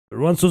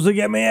Everyone, Suslik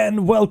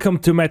and welcome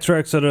to Metro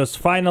Exodus.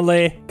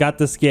 Finally got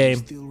this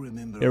game.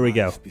 Here we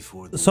go.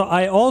 So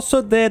I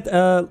also did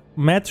a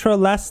Metro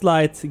Last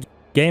Light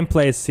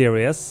gameplay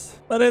series,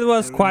 but it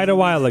was quite a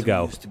while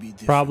ago.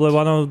 Probably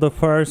one of the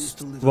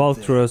first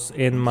walkthroughs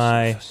in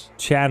my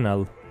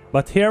channel.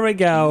 But here we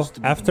go.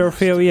 After a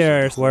few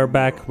years, we're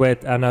back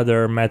with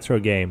another Metro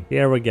game.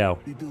 Here we go.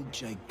 We built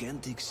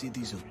gigantic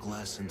cities of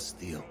glass and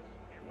steel.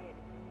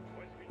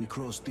 We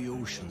crossed the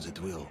oceans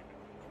at will.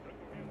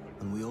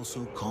 And we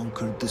also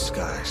conquered the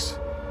skies.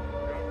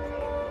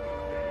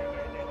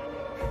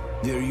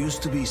 There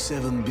used to be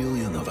 7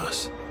 billion of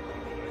us.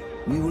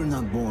 We were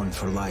not born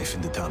for life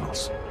in the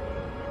tunnels.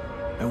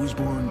 I was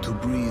born to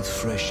breathe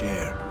fresh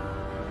air,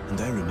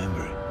 and I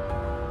remember it.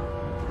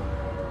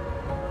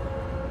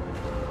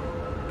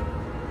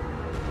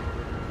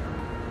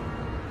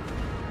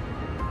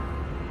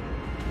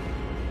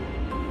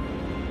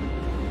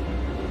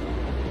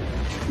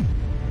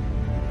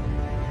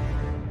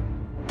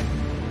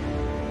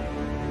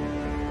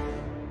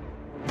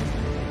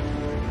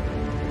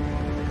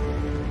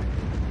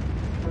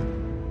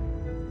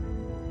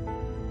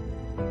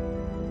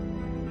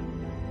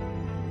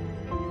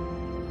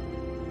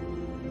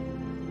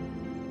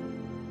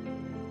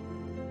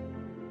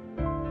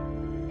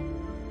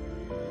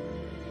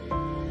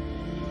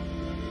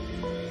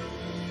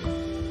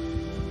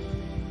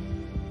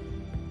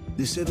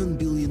 The 7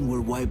 billion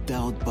were wiped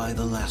out by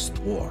the last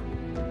war.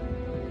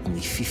 Only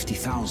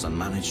 50,000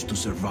 managed to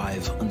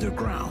survive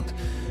underground,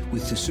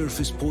 with the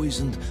surface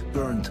poisoned,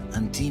 burned,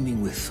 and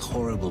teeming with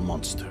horrible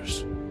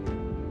monsters.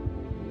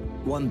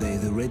 One day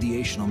the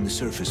radiation on the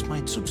surface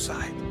might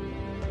subside,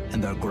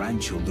 and our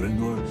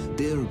grandchildren or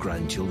their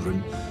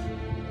grandchildren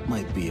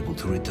might be able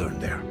to return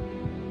there.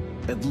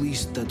 At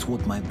least that's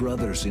what my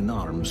brothers in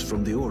arms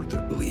from the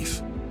Order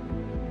believe.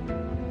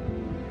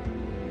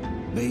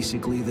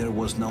 Basically, there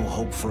was no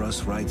hope for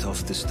us right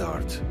off the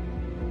start.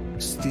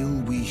 Still,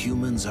 we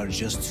humans are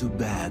just too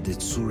bad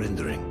at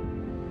surrendering.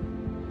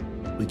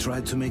 We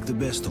tried to make the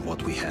best of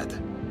what we had,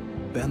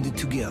 banded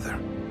together,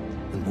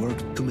 and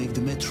worked to make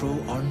the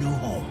Metro our new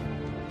home.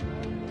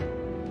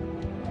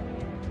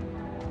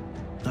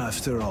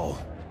 After all,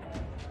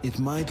 it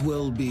might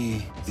well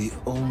be the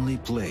only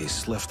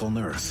place left on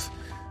Earth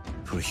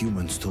for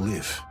humans to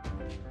live.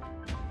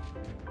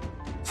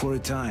 For a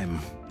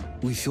time,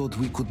 we thought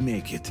we could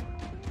make it.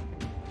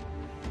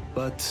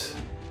 But,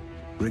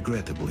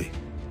 regrettably,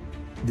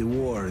 the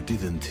war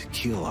didn't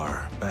kill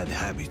our bad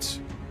habits.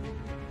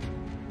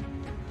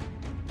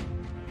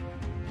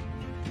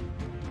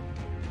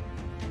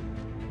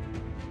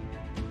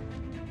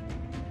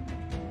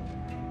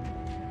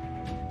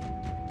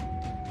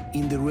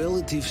 In the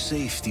relative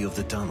safety of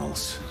the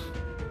tunnels,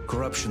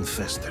 corruption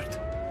festered.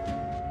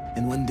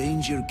 And when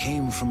danger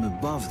came from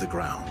above the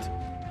ground,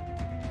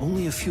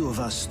 only a few of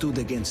us stood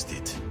against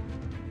it,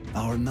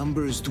 our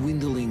numbers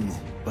dwindling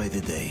by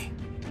the day.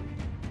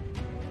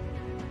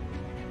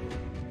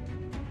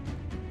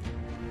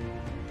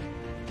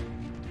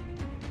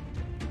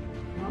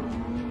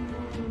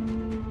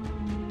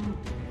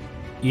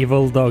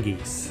 Evil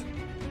doggies.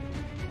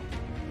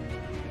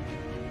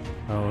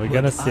 Oh, we're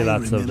gonna see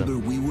lots of them. I remember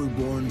we were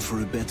born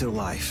for a better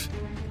life.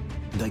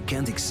 And I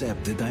can't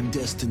accept that I'm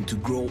destined to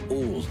grow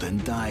old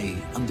and die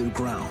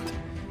underground.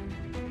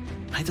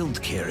 I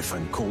don't care if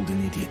I'm called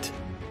an idiot.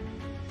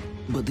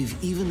 But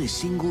if even a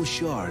single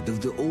shard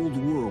of the old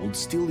world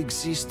still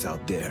exists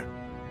out there,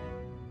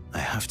 I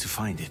have to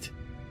find it.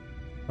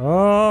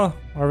 Oh,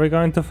 are we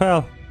going to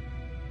fail?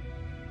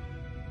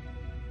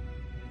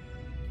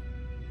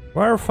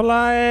 We're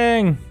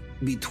flying!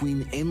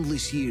 Between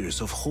endless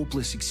years of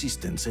hopeless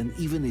existence and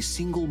even a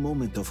single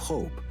moment of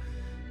hope,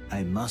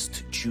 I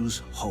must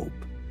choose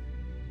hope.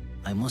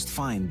 I must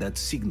find that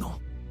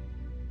signal.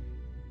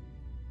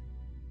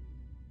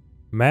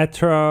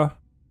 Metro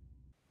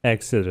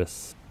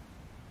Exodus.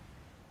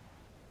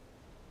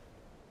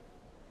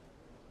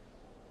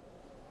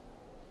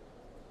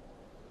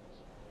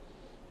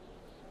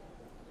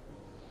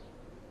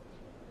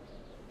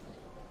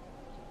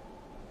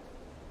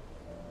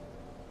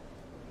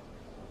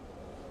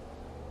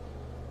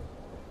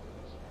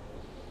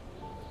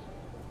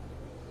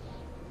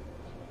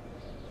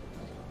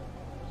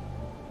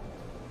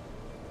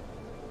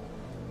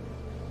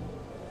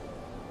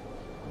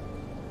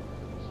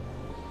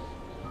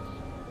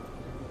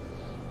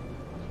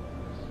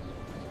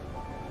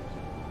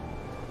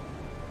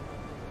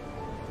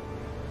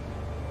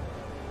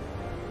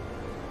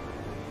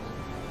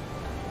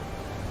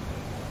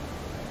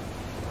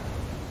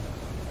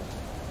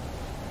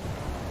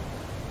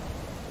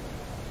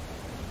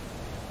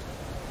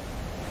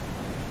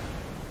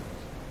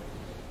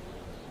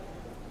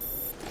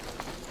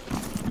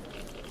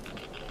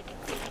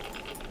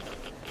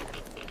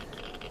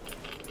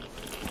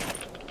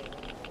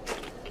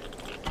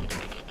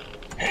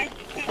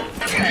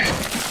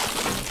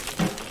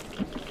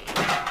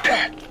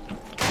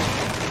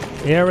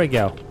 Here we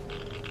go.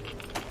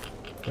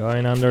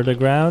 Going under the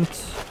ground.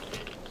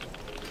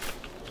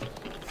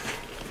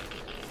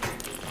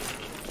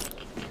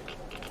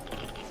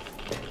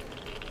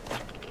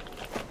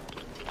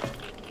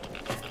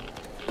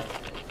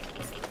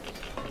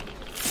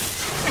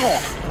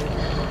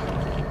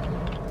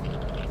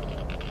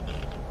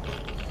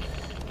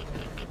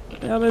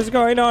 What the hell is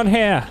going on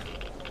here?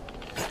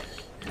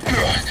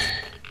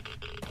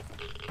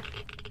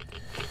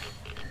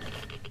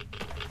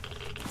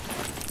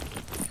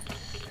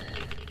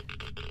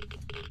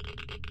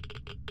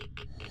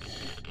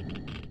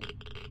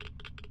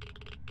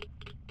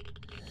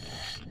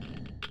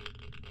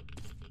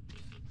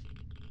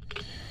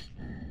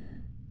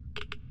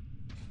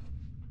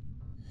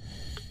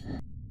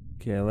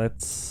 Okay,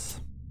 let's...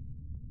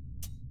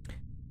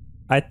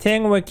 I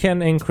think we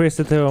can increase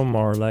it even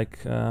more, like...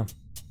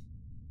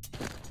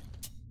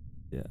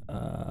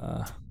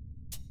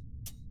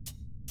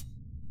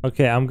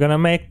 Okay, I'm gonna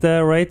make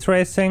the ray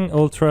tracing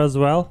ultra as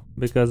well,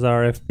 because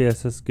our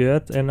FPS is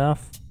good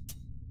enough.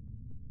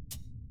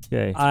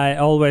 Okay, I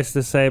always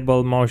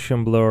disable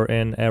motion blur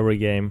in every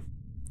game.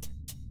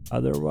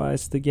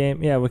 Otherwise the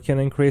game... Yeah, we can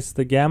increase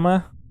the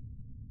gamma,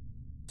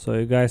 so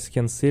you guys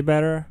can see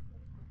better.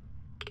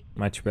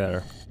 Much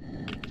better.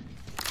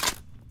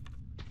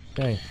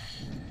 Okay.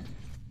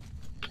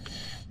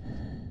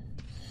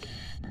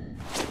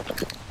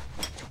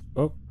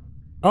 Oh.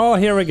 Oh,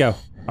 here we go.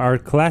 Our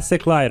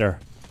classic lighter.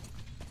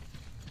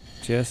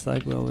 Just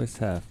like we always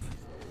have.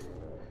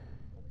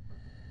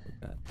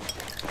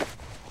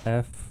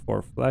 F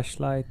for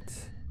flashlight.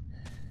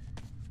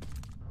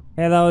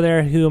 Hello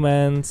there,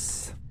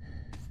 humans.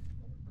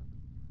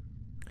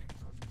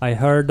 I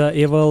heard the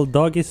evil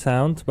doggy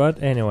sound,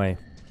 but anyway.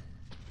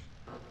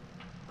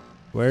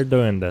 We're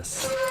doing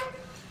this.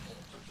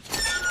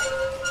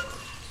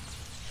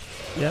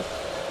 Yep.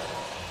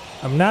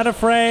 I'm not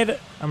afraid.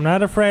 I'm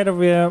not afraid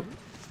of you.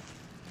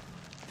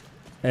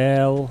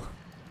 L.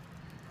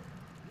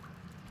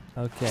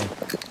 Okay.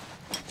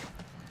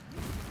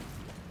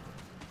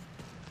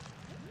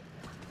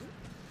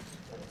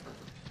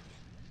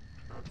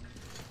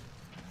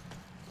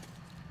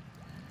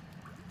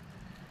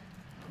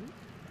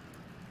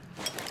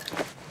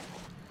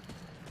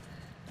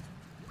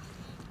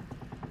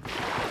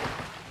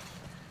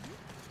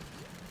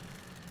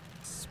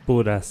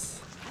 Puras.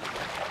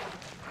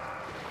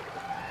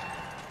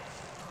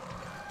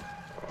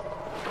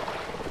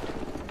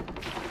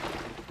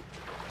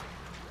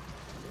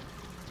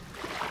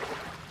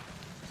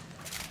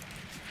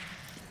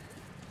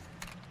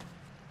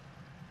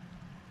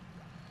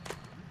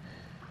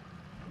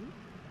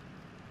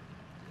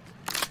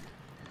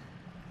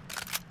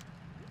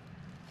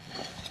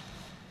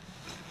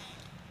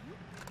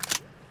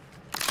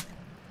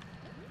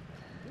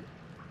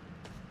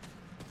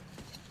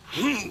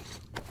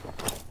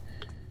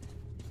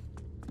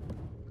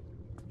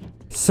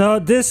 So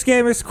this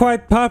game is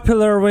quite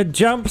popular with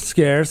jump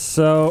scares,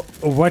 so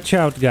watch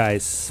out,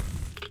 guys.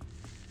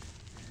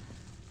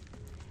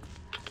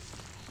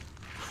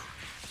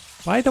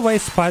 By the way,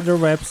 spider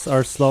webs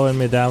are slowing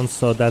me down,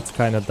 so that's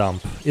kind of dumb.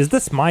 Is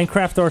this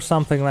Minecraft or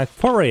something, like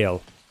for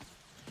real?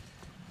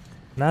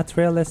 Not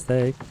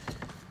realistic.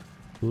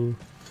 Ooh.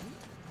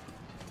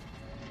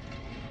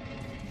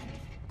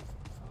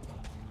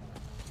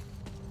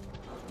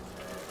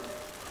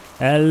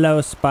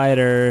 Hello,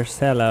 spiders.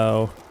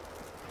 Hello.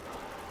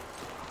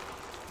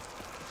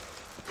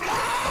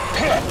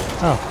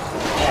 Oh.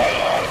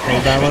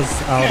 Well, that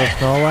was out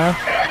of nowhere.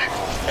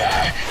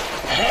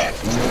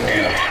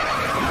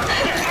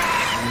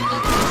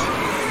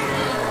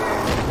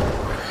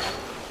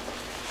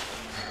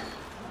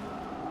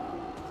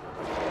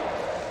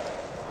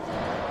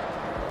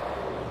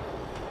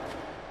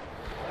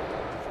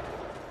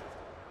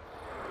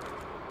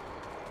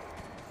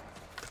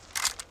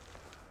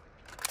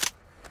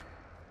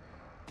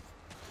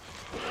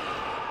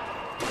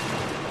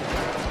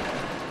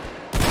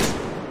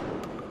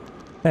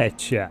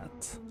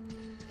 Headshot.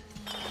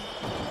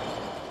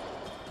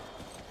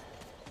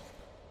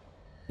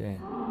 Okay.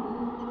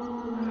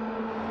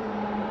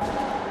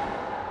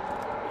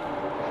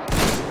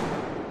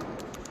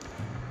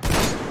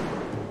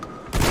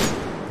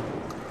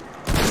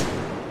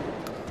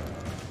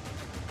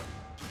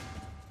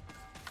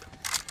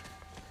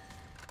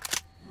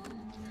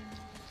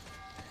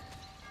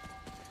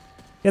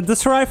 Yeah,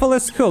 this rifle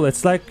is cool.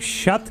 It's like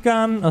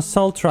shotgun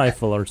assault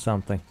rifle or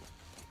something.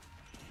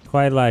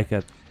 Quite like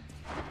it.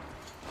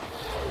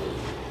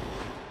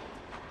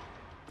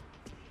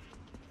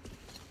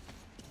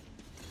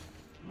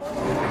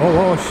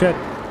 Oh, oh shit.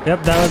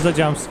 Yep, that was a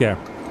jump scare.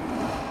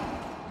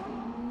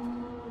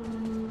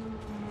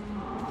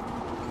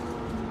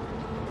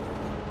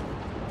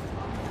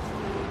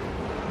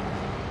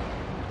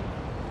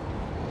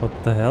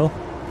 What the hell?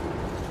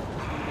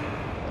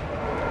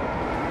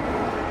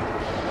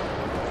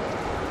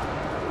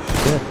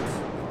 Shit.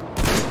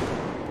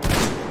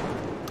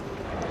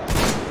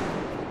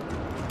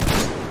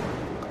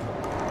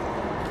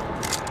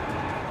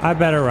 I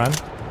better run.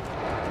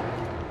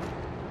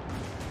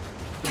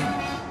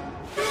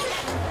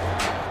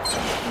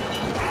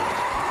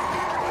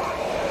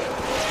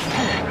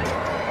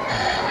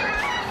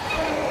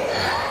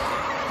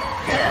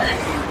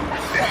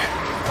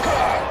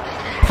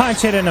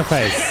 Punch it in the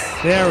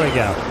face. There we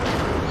go.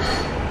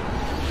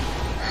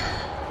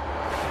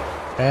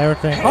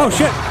 Everything. Oh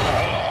shit!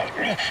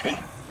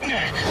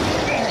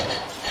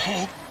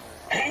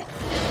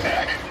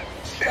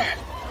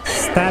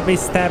 Stabby,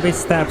 stabby,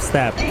 stab,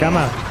 stab. Come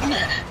on.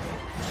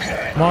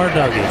 More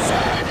doggies.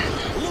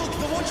 Look,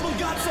 the watchman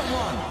got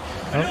someone.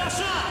 Oh.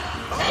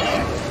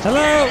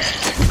 Hello!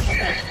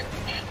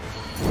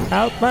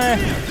 Help me!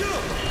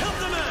 Help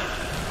the man.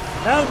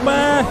 Help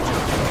me!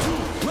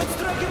 Let's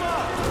drag him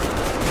out.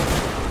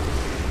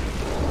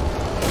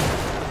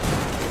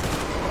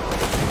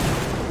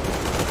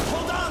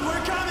 Hold on,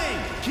 we're coming.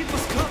 Keep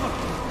us covered.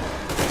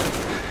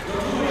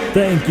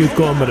 Thank you,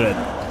 comrade.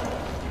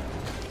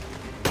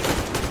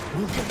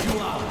 We'll get you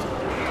out.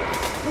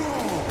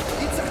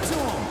 Whoa, it's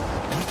Artyom.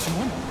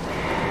 Artyom?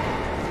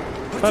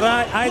 But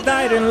I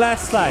died in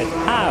last slide.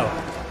 How?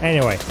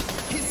 Anyway.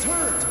 He's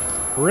hurt.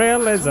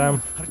 Realism.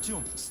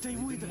 Artyom, stay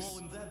with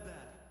us.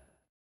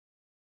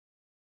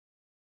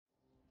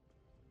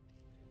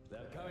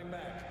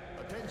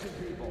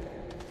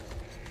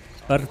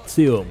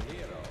 Artyom.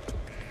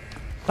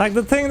 Like,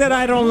 the thing that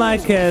I don't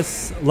like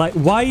is, like,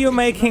 why you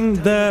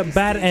making the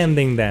bad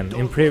ending then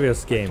in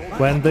previous game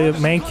when the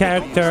main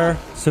character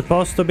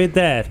supposed to be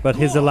dead but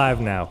he's alive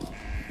now?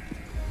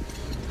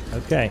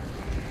 Okay.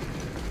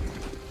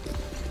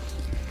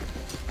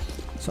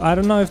 So I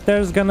don't know if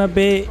there's gonna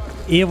be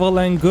evil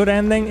and good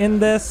ending in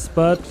this,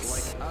 but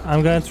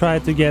I'm gonna try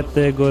to get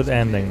the good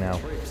ending now.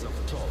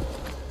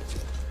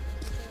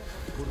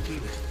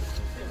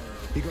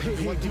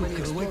 Hey, Duke,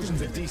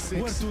 explosions at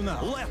D6. Where to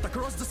now? Left,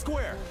 across the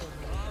square.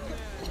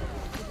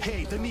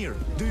 Hey, Tamir,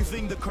 do you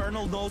think the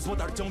Colonel knows what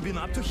Artyom been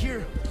up to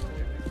here?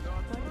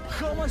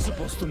 How am I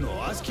supposed to know?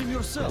 Ask him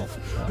yourself.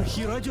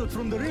 He radioed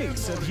from the rig,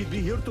 said he'd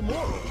be here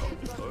tomorrow.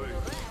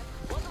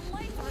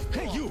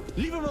 Hey, you,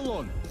 leave him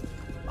alone.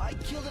 I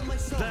killed him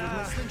myself with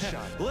my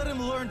slingshot. Let him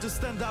learn to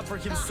stand up for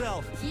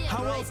himself.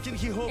 How else can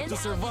he hope to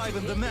survive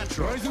in the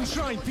metro? Rise and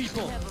shine,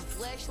 people.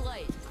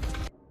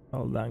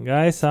 Hold on,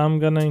 guys. I'm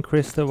gonna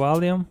increase the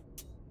volume.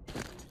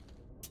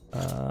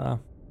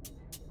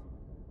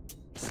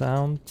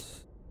 Sound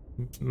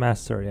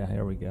master. Yeah,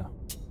 here we go.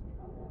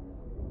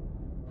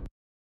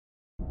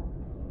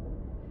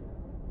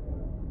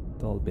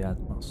 Dolby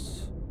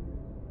Atmos.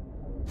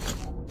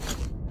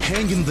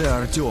 Hang in there,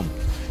 Artyom.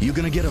 You're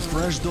gonna get a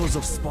fresh dose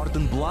of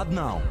Spartan blood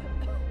now.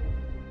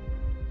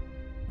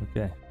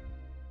 Okay.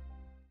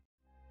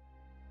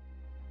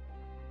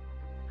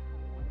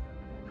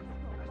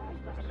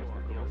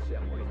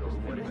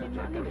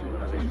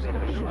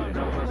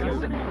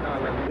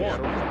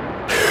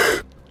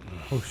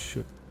 Oh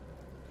shoot.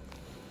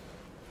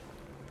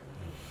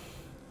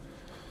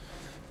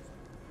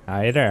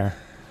 Hi there.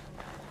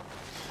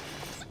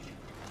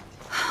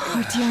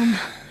 Artyom,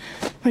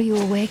 are you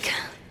awake?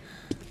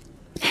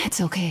 It's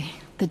okay.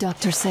 The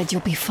doctor said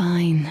you'll be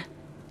fine.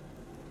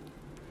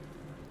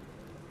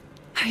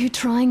 Are you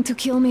trying to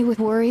kill me with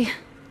worry?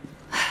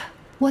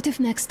 What if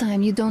next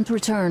time you don't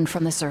return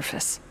from the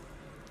surface?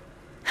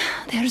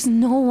 There's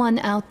no one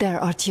out there,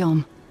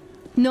 Artyom.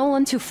 No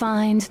one to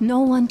find, no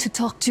one to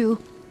talk to.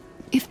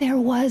 If there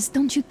was,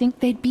 don't you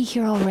think they'd be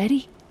here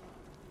already?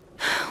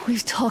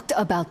 We've talked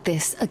about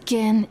this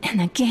again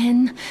and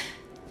again.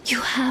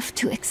 You have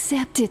to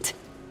accept it.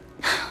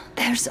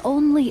 There's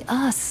only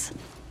us.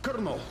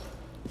 Colonel.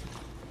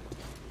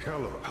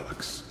 Hello,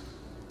 Alex.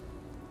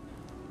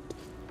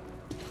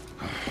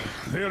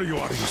 There you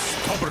are, you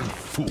stubborn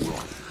fool.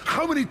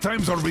 How many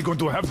times are we going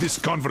to have this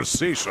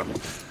conversation?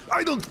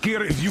 I don't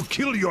care if you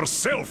kill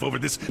yourself over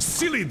this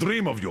silly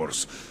dream of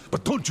yours,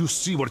 but don't you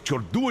see what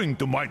you're doing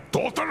to my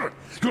daughter?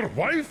 Your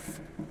wife?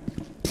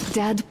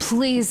 Dad,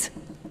 please.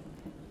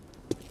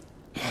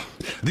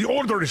 The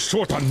Order is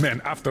short on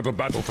men after the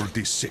battle for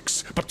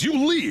D6, but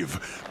you leave.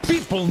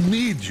 People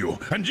need you,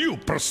 and you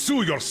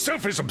pursue your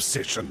selfish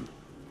obsession.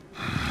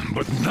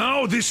 But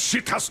now this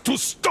shit has to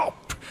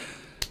stop.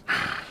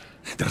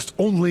 There's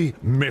only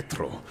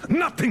Metro,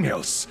 nothing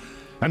else.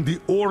 And the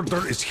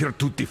Order is here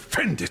to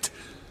defend it.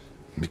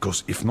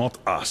 Because if not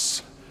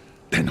us,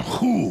 then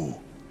who?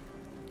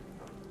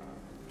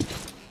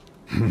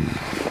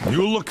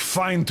 You look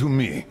fine to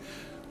me.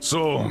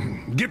 So,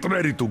 get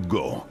ready to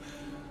go.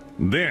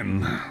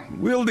 Then,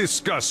 we'll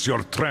discuss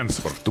your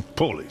transfer to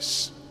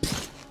Polis.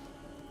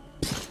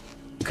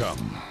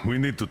 Come, we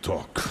need to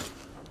talk.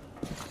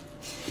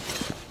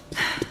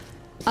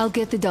 I'll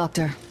get the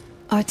doctor.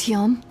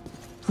 Artyom,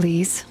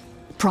 please,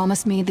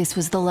 promise me this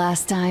was the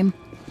last time.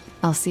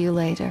 I'll see you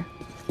later.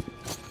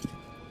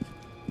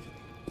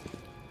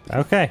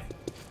 Okay.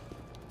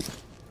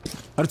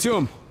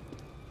 Artyom,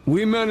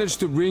 we managed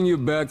to bring you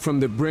back from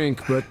the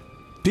brink, but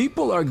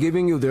people are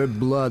giving you their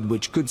blood,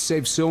 which could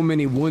save so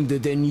many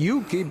wounded, and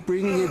you keep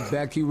bringing it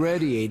back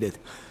irradiated.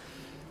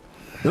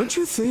 Don't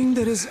you think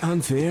that is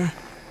unfair?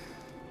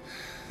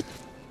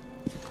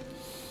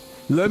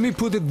 Let me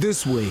put it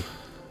this way.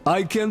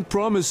 I can't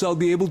promise I'll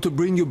be able to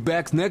bring you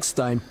back next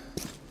time.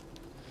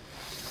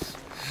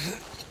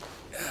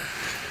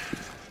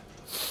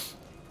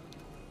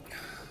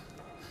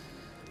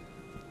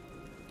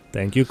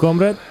 Thank you,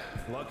 comrade.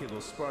 Lucky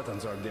those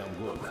Spartans are damn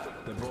good.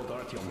 They brought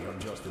Artyom here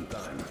just in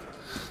time.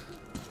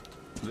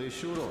 They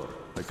sure are.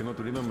 I cannot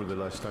remember the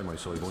last time I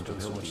saw a bunch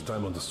of so much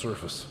time on the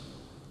surface.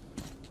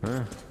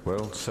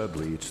 Well,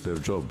 sadly, it's their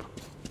job.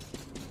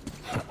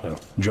 Well,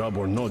 job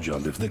or no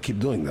job, if they keep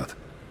doing that.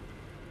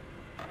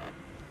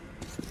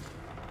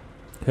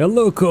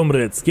 Hello,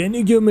 comrades. Can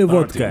you give me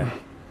vodka? Artyom,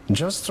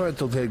 just try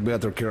to take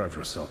better care of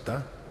yourself,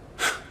 huh?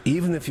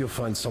 Even if you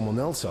find someone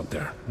else out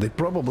there, they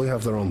probably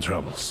have their own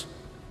troubles.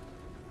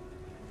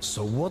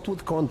 So what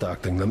would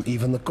contacting them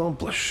even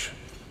accomplish?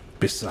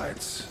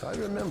 Besides, I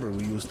remember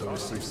we used to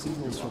receive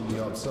signals from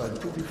the outside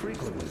pretty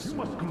frequently. You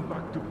must come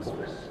back to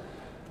police.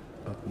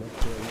 But not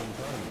for a long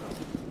time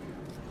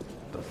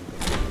now.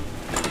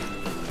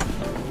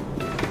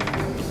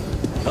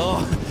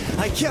 Oh,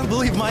 I can't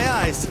believe my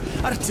eyes!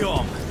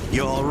 Artyom,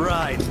 you're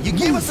alright. You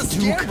gave us a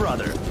scare,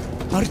 brother.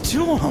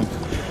 Artyom,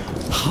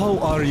 how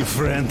are you,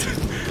 friend?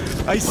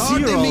 I see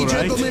you're alright.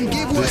 Gentlemen,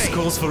 give way. This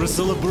calls for a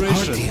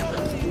celebration.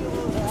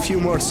 Artyom, a few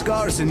more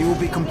scars and you will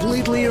be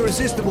completely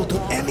irresistible to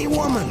any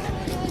woman.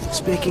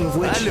 Speaking of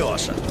which,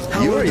 Alyosha,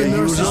 how you are are the your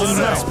nurses usual in the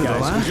self, hospital,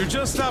 guys. huh? Could you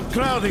just stop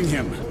crowding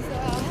him?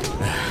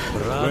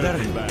 Brother.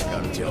 Welcome back,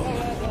 Artyom.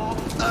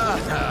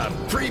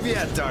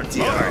 Привет,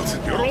 Artyom. All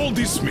right, you're all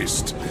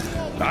dismissed.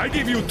 I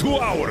give you 2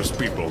 hours,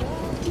 people.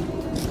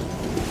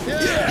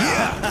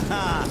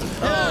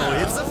 Oh,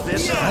 it's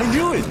official. I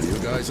knew it! You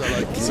guys are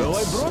like kids. So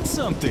I brought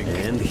something.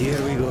 And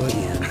here we go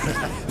again.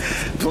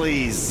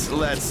 Please,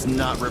 let's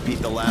not repeat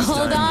the last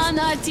Hold time.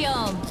 on,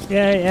 Artyom.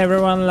 Yay,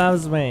 everyone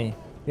loves me.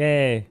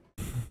 Yay.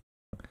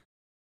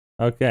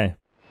 Okay.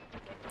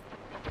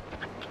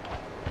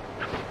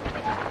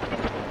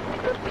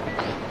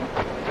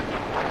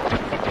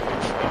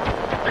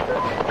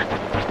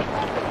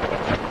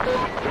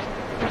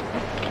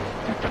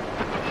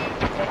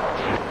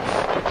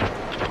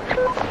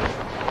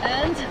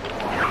 And?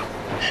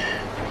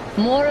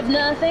 More of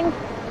nothing?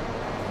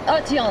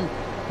 Artyom,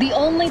 the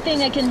only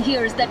thing I can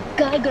hear is that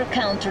Geiger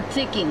counter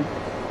ticking.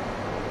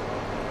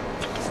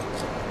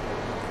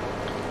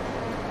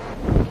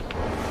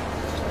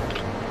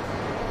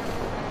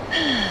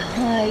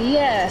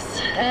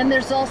 Yes, and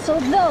there's also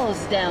those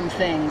damn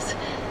things.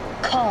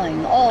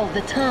 Calling all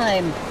the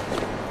time.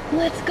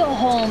 Let's go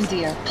home,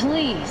 dear,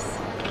 please.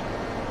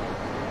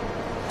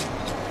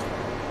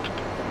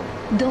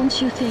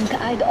 Don't you think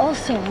I'd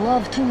also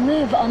love to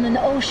live on an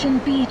ocean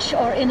beach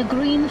or in a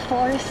green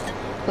forest?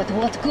 But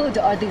what good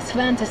are these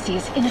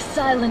fantasies in a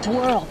silent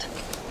world?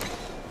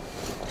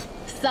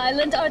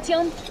 Silent,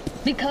 Artyom?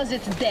 Because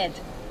it's dead.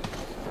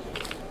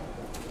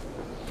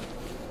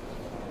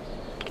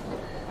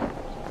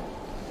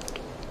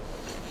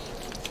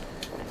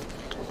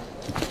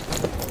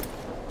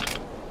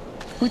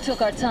 We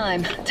took our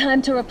time.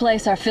 Time to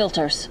replace our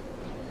filters.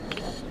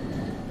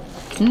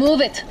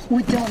 Move it!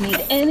 We don't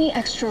need any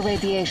extra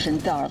radiation,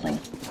 darling.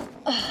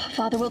 Ugh,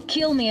 Father will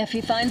kill me if he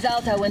finds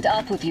out I went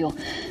up with you.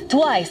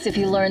 Twice if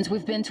he learns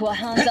we've been to a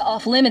Hansa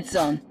off-limit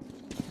zone.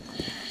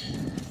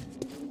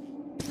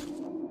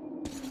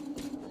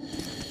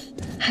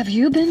 Have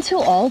you been to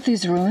all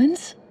these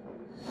ruins?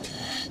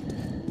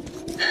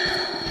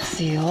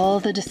 See all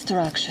the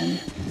destruction.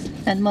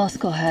 And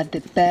Moscow had the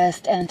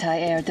best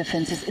anti-air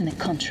defenses in the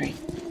country.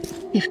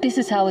 If this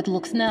is how it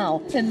looks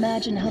now,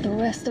 imagine how the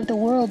rest of the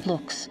world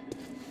looks.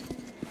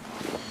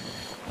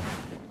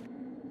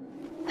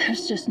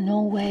 There's just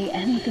no way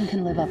anything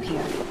can live up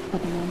here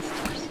but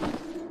monsters.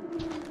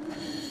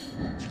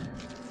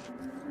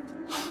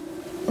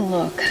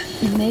 Look,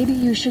 maybe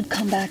you should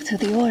come back to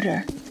the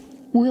Order.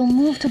 We'll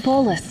move to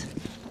Polis.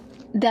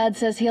 Dad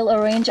says he'll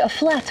arrange a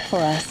flat for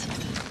us.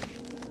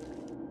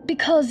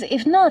 Because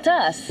if not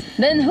us,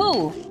 then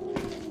who?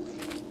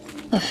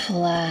 A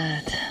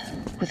flat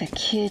with a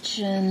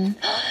kitchen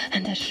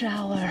and a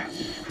shower.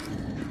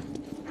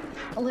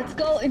 Let's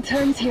go, it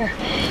turns here.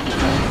 It's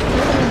not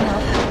early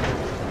enough.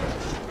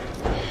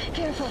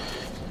 Careful.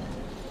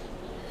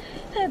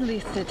 At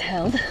least it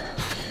held.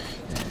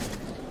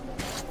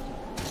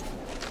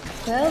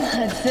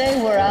 Well, I'd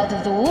say we're out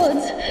of the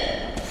woods.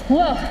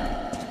 Whoa,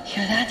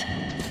 hear that?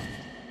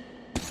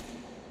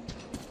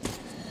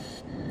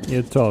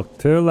 You talk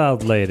too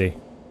loud, lady.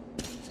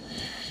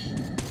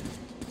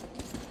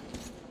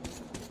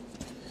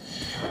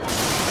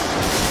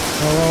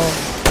 Hello.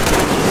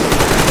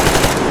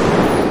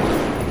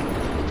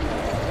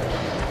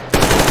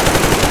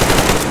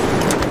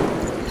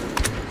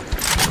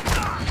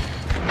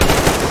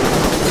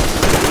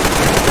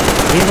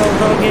 Evil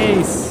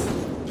doggies!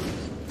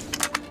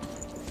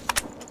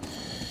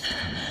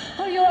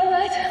 Are you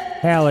alright?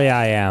 Hell yeah,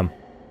 I am.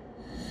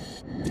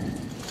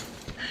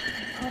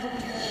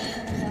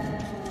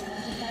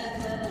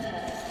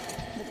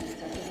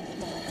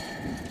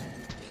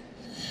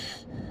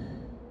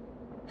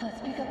 Let's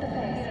pick up the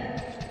pace.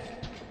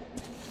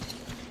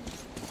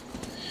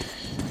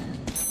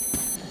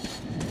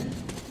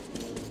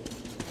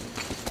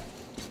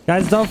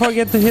 Guys, don't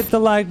forget to hit the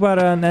like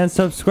button and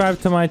subscribe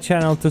to my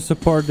channel to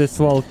support this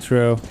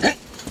walkthrough.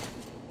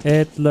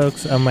 It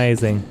looks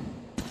amazing.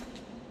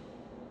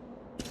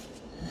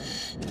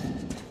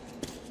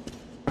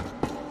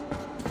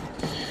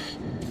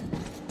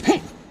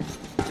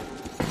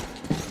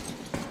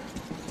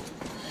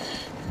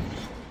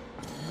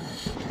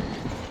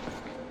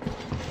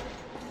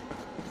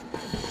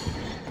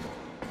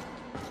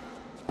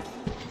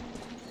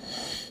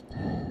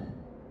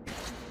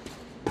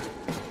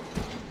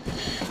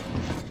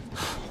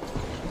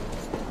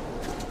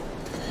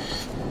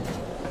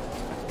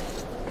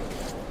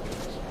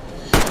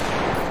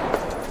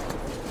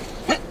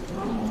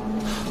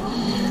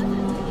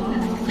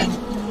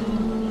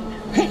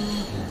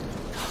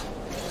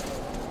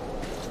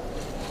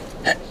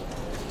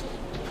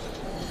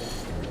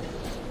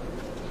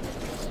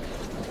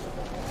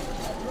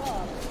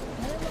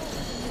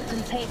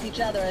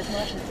 other as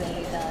much as they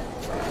hate us.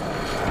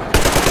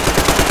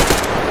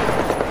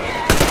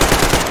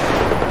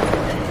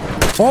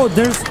 Oh,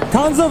 there's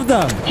tons of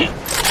them!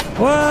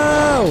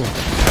 Whoa!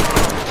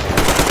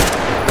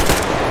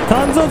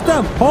 Tons of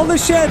them! Holy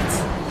shit!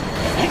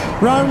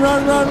 Run,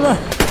 run, run, run!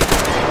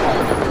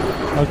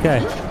 Okay.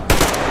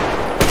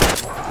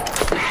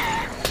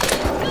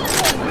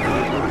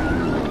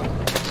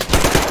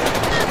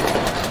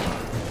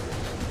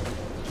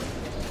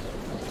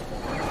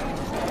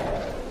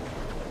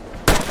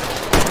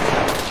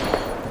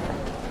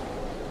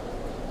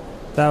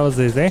 That was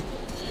easy.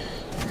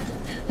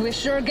 We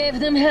sure gave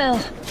them hell.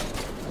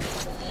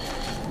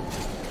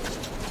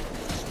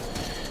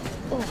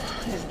 Oh,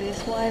 is this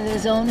why the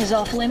zone is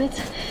off limits?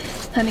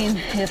 I mean,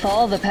 if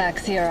all the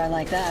packs here are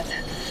like that.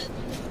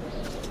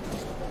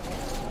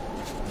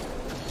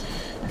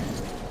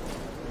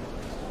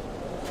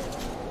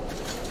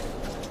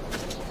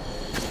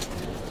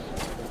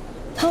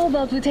 How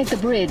about we take the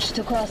bridge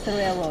to cross the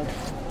railroad?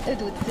 It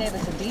would save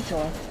us a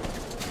detour.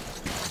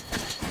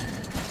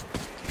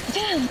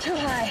 Damn, too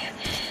high.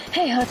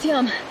 Hey,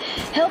 Artyom,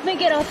 help me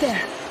get up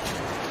there.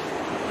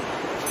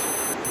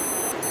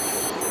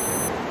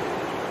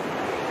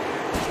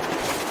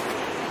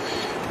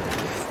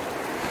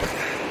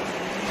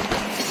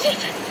 Shit!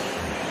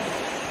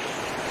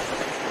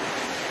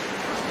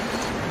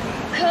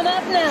 Come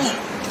up now.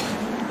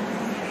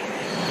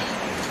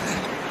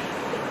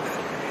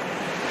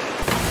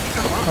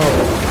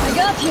 I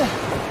got you.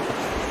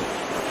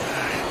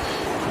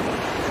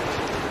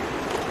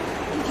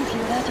 Did you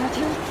hear that,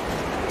 Artyom?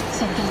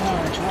 Something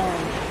large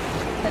roaring.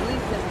 At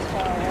least it was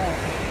far away.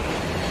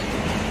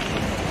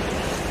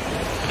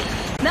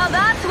 Now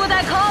that's what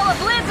I call a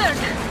blizzard!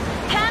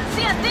 Can't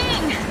see a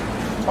thing!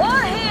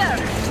 Or hear!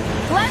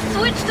 Let's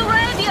switch to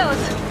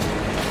radios!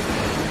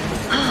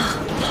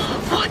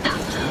 What the?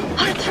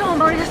 Artyom,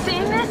 are you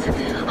seeing this?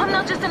 I'm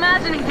not just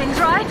imagining things,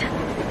 right?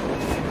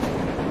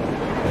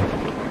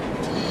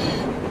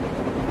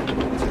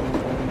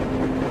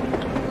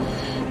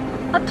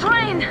 A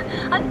train!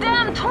 A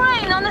damn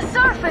train on the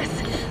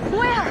surface!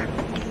 Where?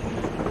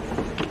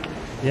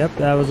 Yep,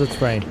 that was a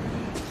train.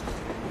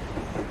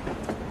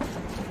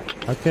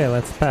 Okay,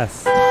 let's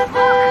pass. Look!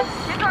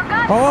 It's our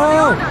guys Oh!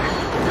 on the other!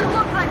 It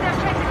looks like they're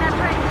chasing that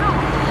train too!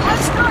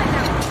 Let's join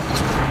them!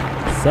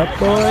 Sup,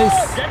 boys?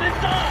 Get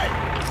inside!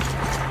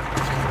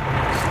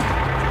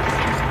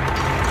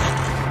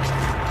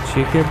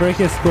 Chicken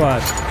Breaker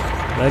Squad.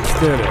 Let's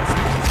do this.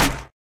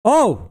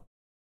 Oh!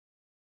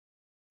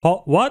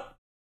 Oh, what?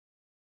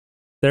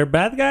 They're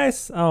bad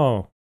guys?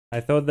 Oh, I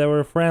thought they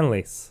were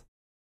friendlies.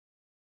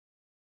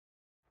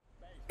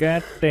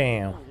 God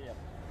damn.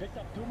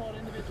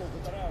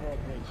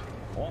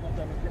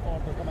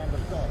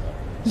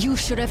 You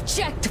should have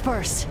checked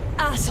first,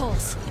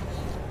 assholes.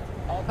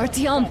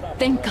 Artyom,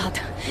 thank God.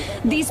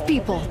 These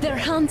people, they're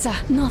Hansa,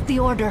 not the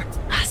Order.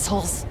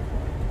 Assholes.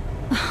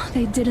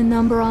 They did a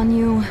number on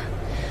you.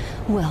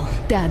 Well,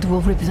 Dad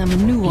will rip them a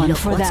new one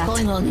for that. What's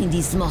going on in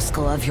this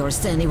Moscow of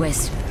yours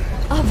anyways?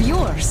 Of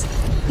yours?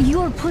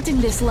 You're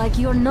putting this like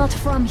you're not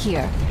from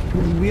here.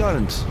 We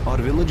aren't. Our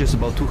village is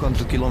about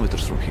 200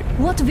 kilometers from here.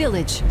 What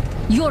village?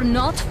 You're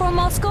not from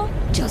Moscow?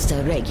 Just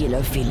a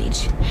regular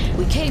village.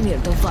 We came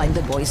here to find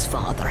the boy's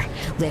father.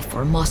 Left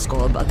for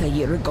Moscow about a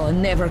year ago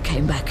and never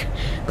came back.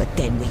 But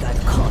then we got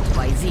caught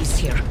by this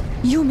here.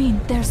 You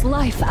mean there's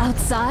life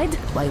outside?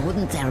 Why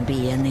wouldn't there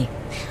be any?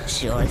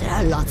 Sure, there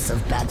are lots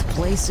of bad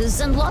places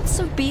and lots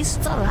of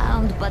beasts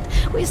around, but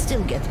we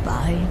still get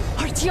by.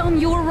 Artyom,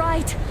 you were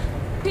right.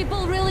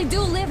 People really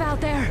do live out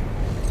there.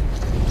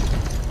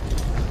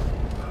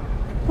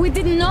 We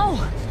didn't know.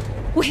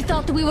 We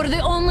thought we were the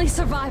only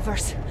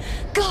survivors.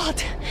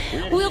 God,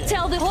 we'll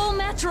tell the whole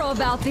metro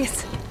about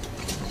this.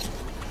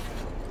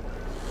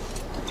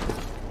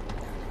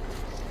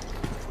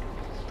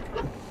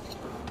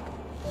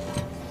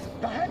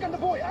 The hag and the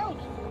boy out!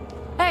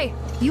 Hey,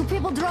 you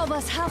people drove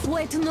us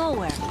halfway to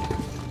nowhere.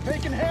 They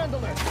can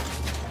handle it!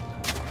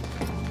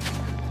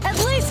 At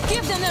least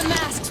give them their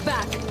masks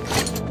back.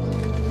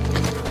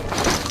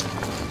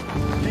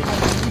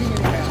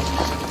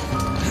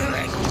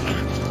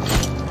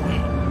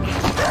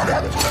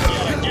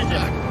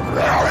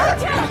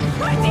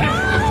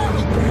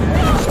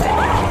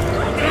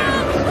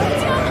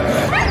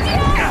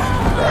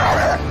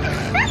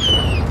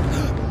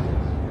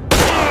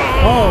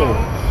 Oh!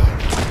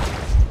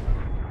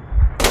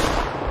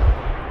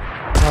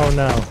 Oh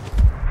no.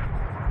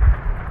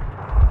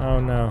 Oh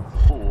no.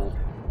 Fool.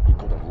 He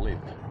could have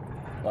lived.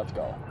 Let's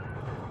go.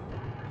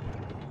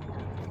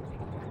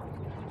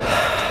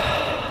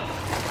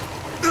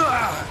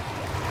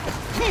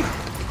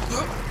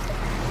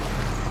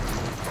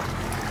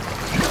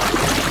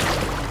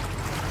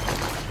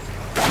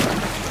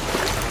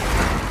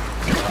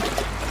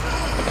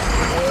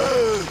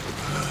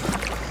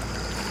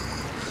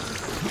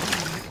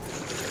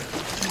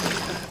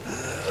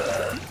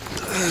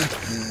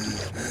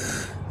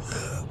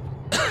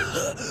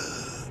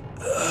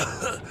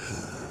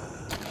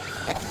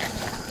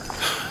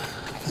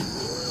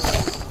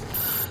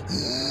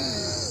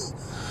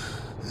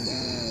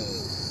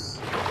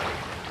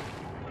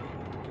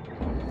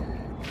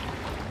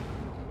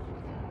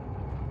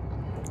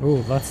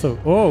 Ooh, lots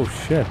of... Oh,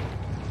 shit.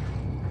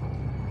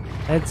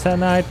 It's a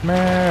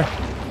nightmare.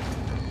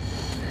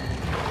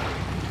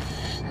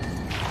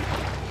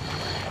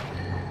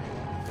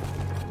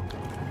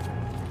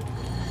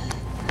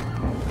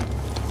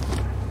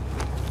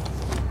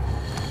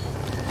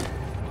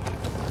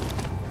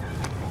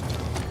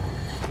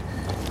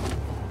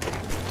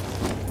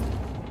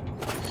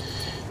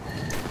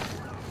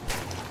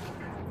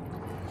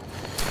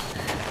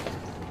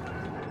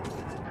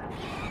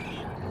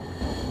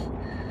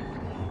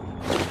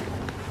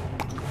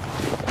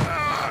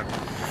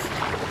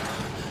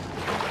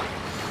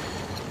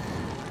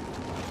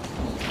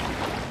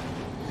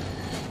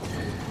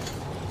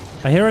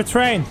 I hear a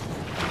train.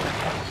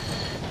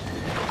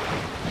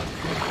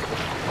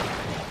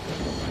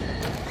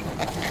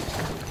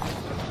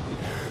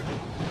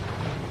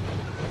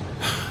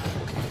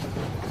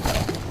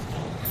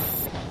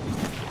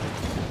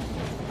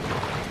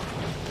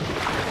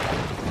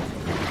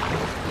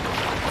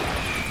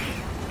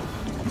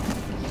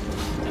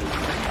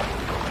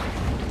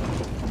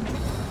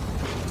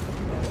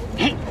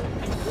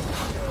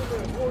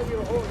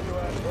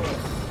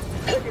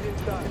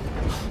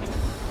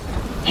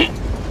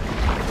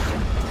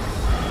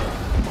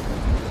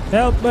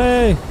 Help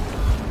me!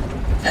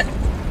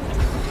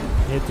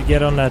 Need to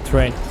get on that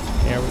train.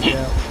 There we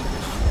go.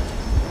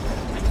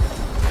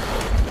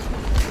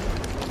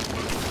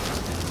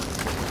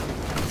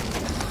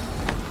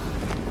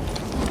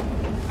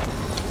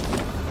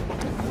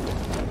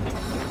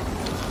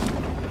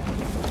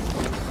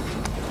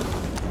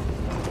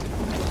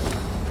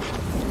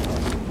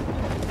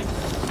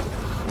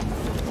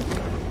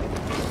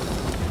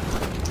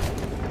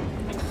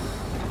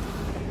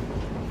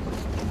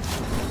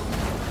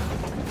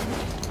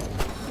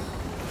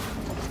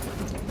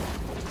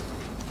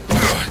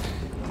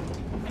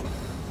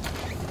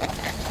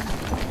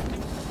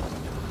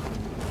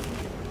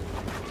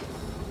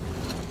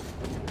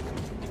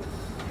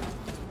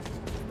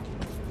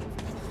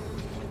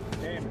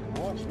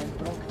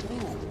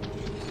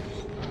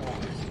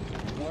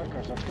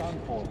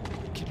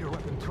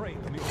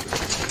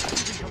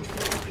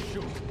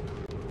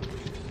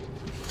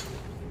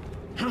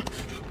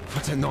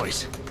 What's that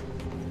noise?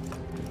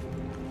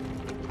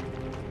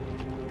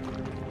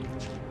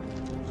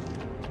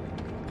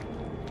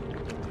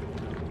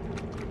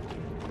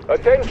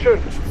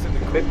 Attention!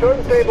 The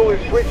turntable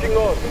is switching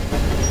on.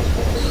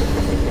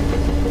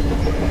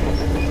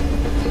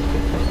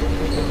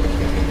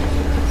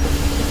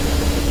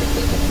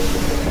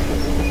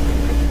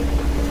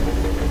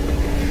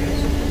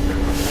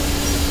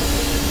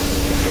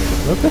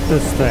 Look at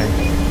this thing.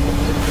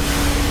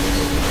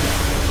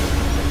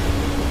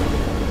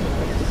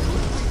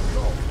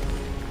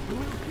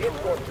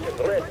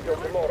 Rest till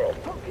tomorrow.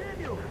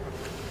 Continue!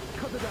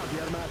 Cut it out,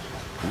 Yermak.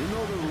 We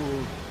know the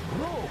rules.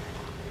 Roll!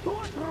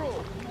 What roll?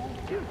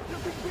 You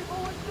stupid people,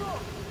 let's go!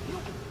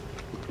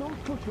 Don't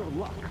push your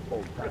luck,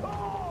 old time.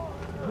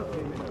 Put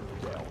him in a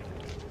cell.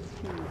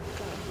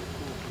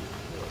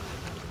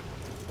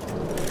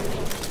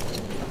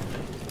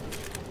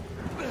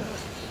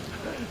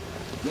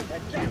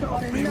 That's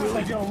not enough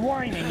of your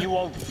whining, you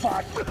old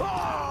fuck! We're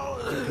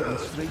going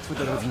straight for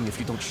the ravine if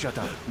you don't shut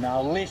up.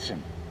 Now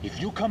listen. If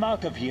you come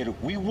out of here,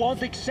 we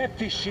won't accept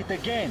this shit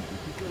again.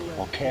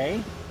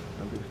 Okay?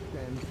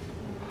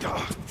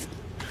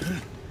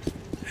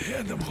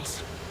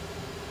 Animals.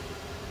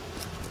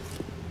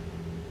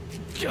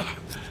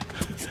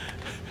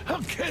 How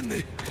can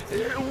they?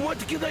 What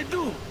can I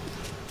do?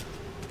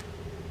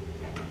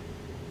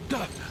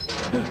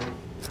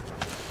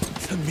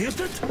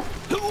 Muted?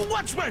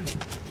 Watchman!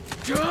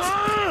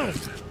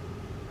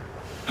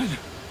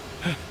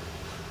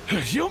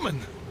 Human?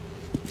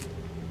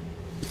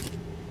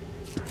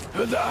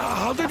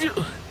 How did you...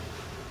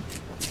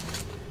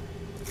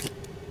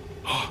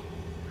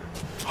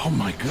 Oh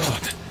my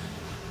god.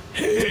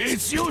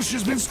 It's you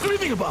she's been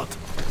screaming about.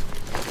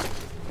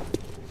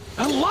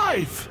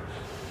 Alive!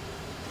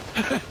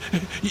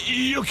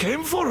 You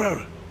came for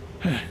her.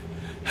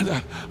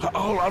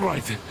 All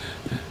right.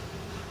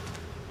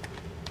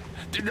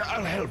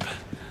 I'll help.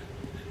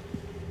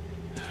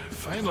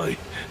 Finally,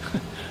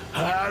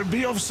 I'll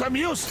be of some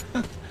use.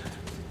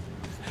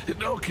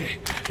 Okay,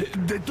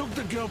 they took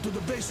the girl to the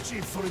base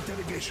chief for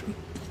interrogation.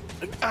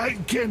 I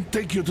can't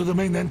take you to the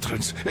main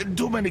entrance.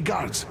 Too many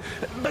guards.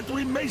 But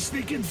we may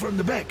sneak in from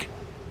the back.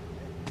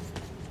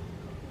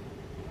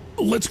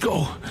 Let's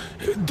go.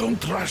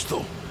 Don't rush,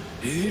 though.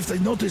 If they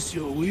notice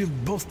you, we're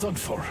both done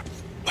for.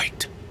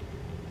 Wait.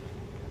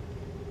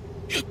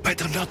 You'd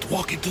better not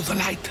walk into the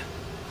light.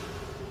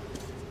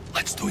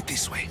 Let's do it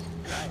this way.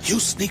 You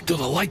sneak to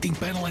the lighting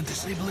panel and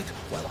disable it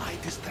while I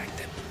distract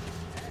them.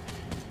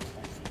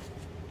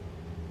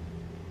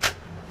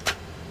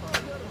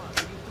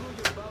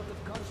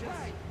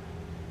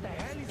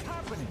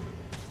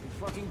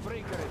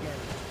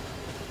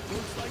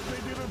 Looks like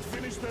they didn't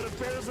finish the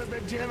repairs at the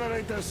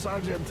generator,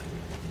 Sergeant.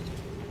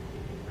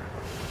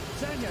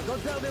 Senya, go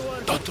tell the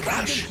workers. Don't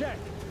rush.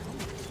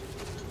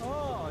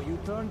 Oh, you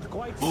turned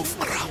quite Move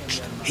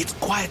crouched. It's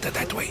quieter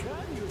that way.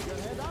 You can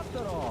head after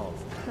all.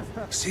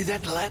 See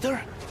that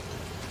ladder?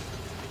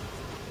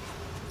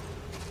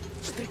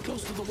 Stay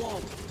close to the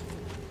wall.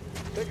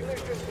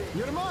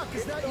 Yermak,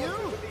 is that you?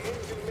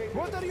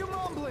 What are you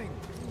mumbling?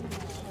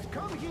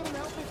 Come here and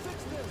help me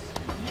fix this.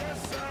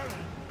 Yes, sir.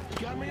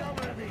 Got me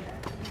already.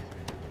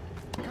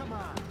 Come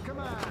on, come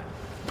on.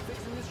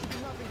 Fixing this should be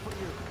nothing for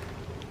you.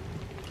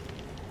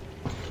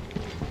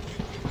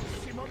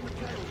 Simon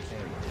Mikhail's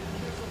area.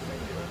 There's a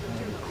finger at the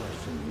table.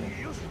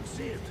 You should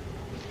see it.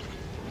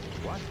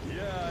 What?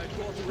 Yeah, I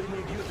totally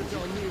need you to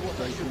tell me what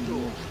I should do.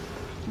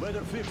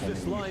 Better fix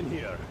this line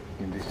here.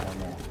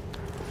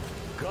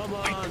 Come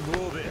on,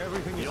 move it.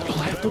 Everything is You'll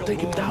have to take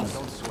him down.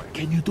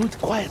 Can you do it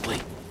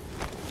quietly?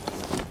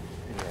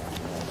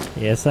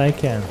 Yes, I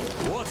can.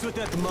 What's with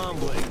that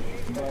mumbling?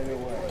 By the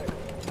way.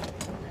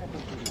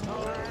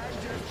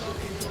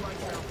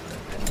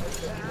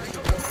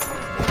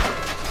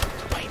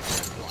 Wait,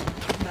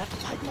 turn that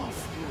light off.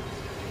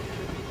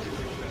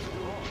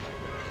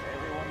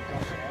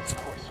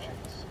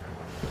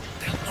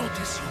 They'll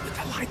notice you with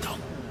the light on.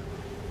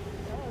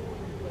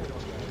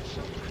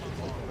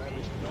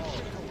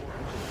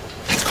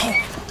 Let's go.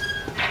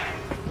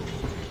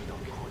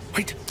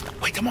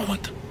 Wait a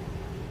moment.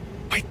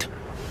 Wait.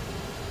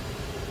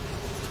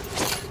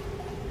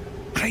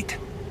 Great.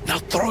 Now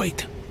throw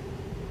it.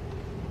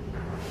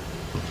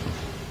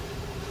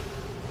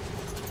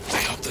 I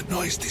hope the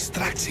noise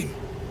distracts him.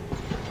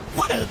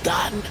 Well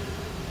done.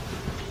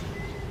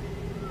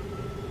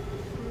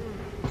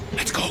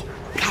 Let's go.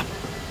 Come.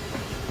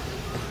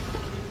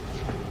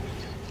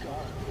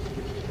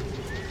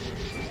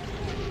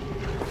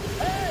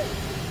 Hey!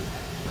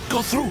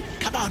 Go through.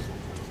 Come on.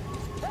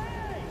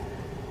 Hey!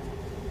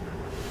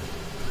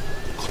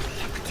 Good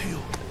luck to you.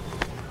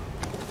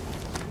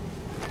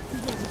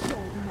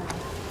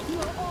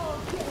 You're all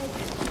dead.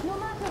 No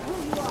matter who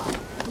you are.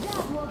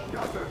 That was...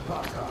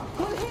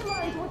 When he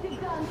learns what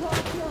you've done to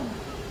Artyom.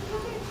 To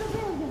these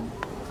civilians.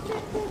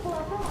 These people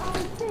are from our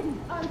city,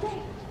 aren't they?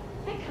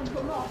 They come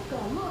from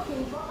Moscow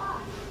looking for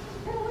us.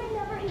 And we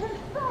never even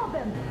saw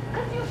them.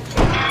 Cause you...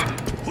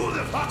 Who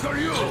the fuck are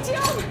you?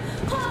 Artyom!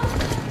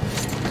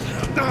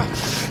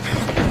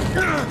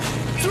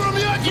 Throw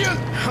me at you!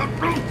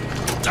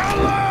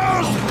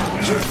 Alone!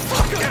 You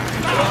fucker!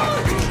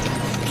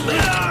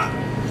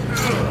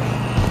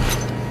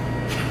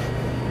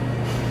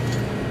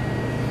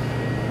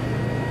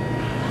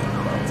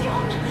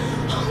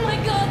 Oh my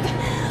god!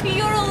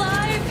 You're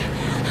alive!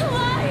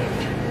 Alive!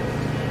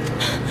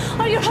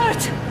 Are you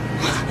hurt?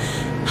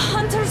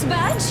 Hunter's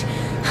badge?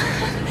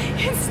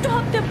 It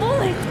stopped the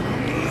bullet!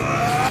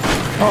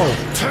 Oh!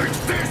 Take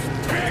this,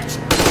 bitch!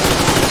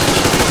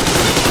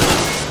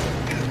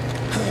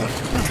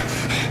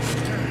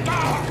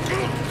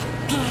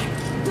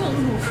 Don't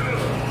move!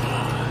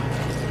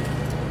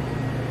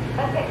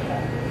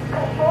 Attention!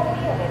 Control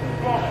unit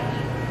damaged.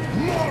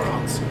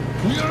 Morons!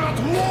 We're at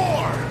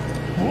war!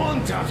 One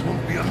task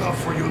won't be enough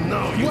for you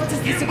now, you What is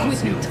this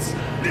imbeciles. equipment?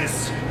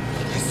 This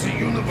is the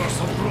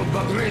universal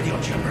broadband radio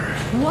jammer.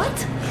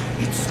 What?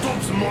 It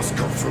stops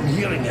Moscow from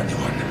hearing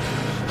anyone,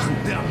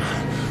 and them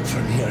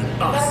from hearing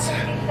us.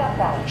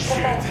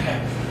 Shit.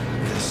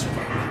 This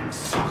fucking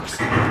sucks.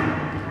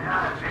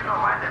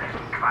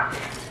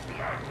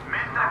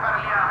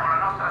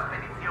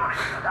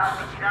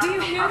 Do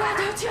you hear that,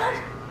 Artyom?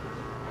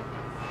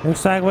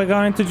 Looks like we're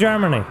going to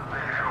Germany.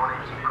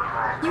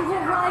 You were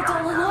right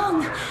all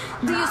along.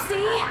 Do you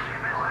see?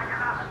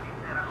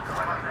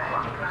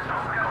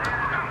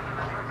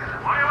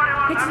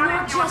 It's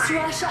not just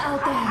Russia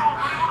out there.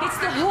 It's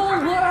the whole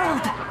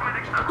world.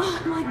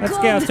 Oh my god. Let's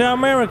go to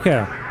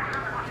America.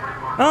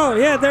 Oh,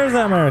 yeah, there's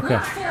America.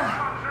 What for?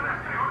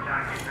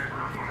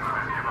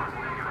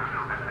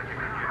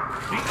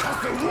 Because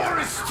the war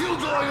is still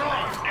going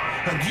on,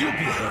 and you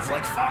behave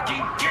like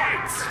fucking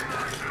kids.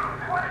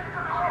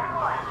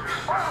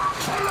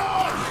 Hold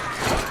on!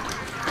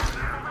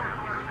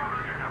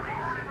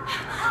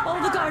 All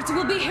the guards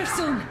will be here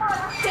soon.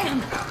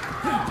 Damn.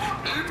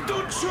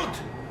 Don't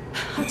shoot.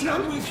 Artyom?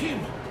 Not with him.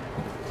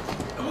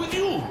 With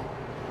you.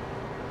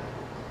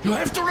 You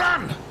have to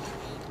run.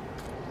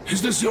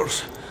 Is this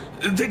yours?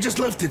 They just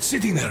left it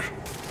sitting there.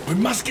 We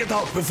must get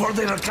out before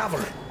they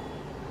recover.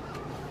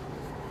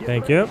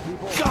 Thank you.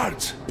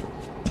 Guards!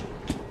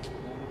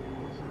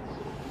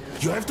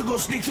 You have to go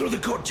sneak through the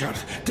courtyard.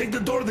 Take the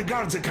door the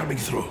guards are coming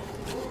through.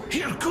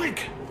 Here,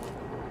 quick!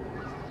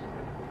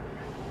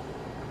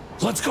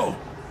 Let's go!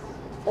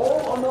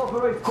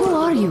 Who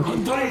are you?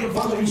 Andrei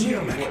Ivanovich,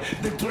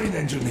 the train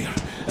engineer.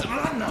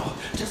 Run now!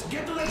 Just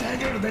get to that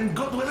hangar, then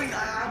God willing,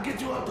 I'll get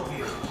you out of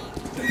here.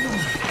 They know me,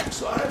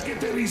 so I'll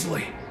get there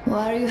easily.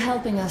 Why are you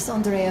helping us,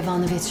 Andrei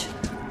Ivanovich?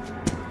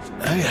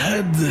 I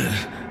had...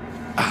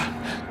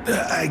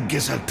 I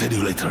guess I'll tell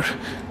you later.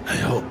 I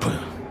hope.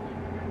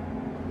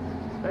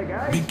 Hey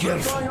guys, Be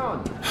careful. what's going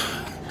on?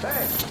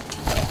 Hey!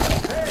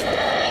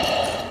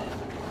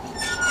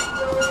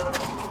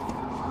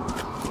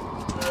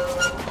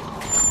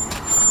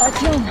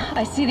 Artyom,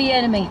 I see the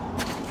enemy.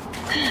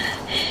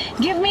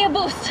 Give me a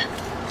boost.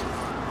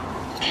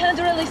 Can't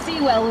really see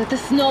well with the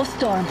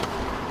snowstorm.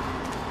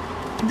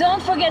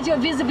 Don't forget your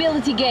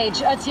visibility gauge,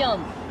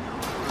 Artyom.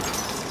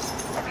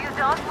 If you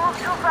don't move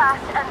too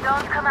fast and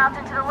don't come out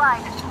into the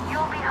light,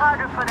 you'll be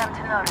harder for them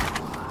to notice.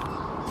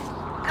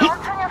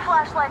 Don't turn your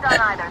flashlight on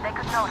either, they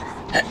could notice.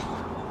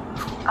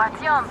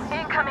 Artyom,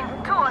 incoming,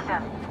 2 of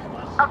them.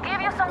 I'll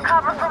give you some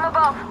cover from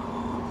above.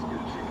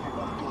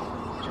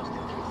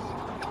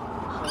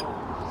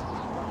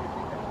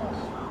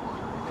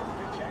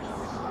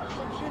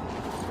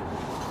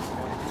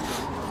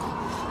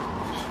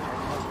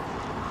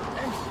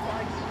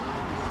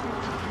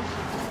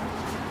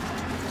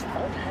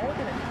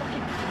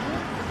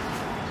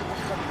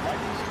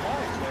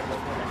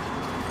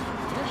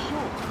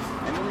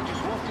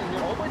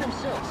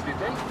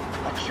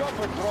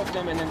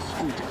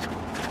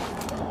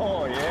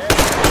 Oh, yeah?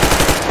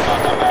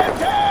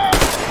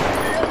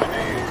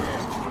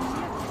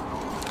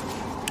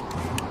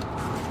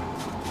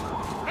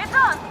 It's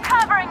on!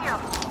 Covering you!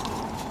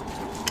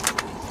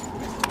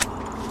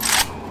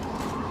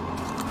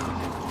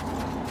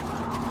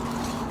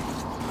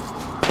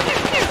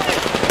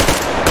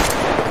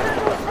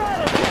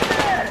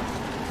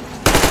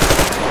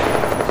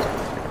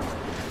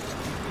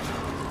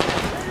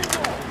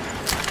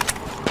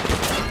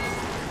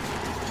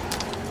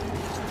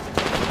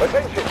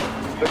 Attention!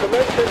 The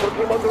command center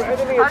came under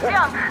enemy attack.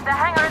 Artyom, the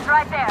hangar is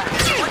right there.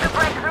 We can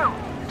break through.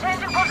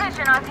 Changing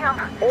position, Artyom.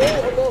 All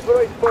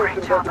unauthorized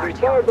persons are to be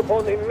fired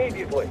upon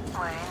immediately.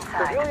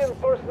 Civilian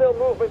personnel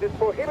movement is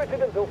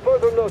prohibited until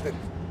further notice.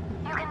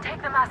 You can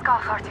take the mask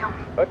off, Artyom.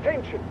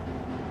 Attention!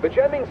 The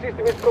jamming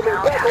system is coming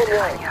back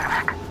online.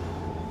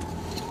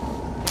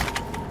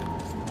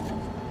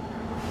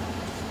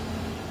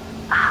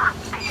 Ah,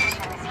 the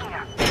engine is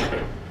here.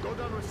 Go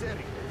down,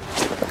 Rossetti.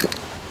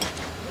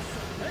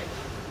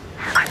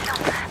 Artyom,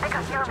 they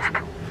got Yermak.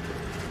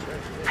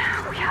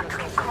 We have to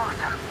get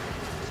closer.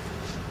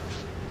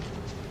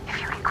 If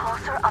you get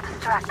closer, I'll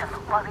distract them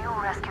while you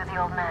rescue the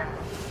old man.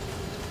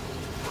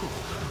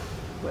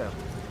 Well,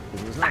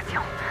 it was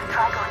Artyom,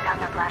 try going down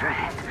that ladder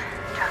ahead.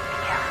 Just be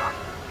careful.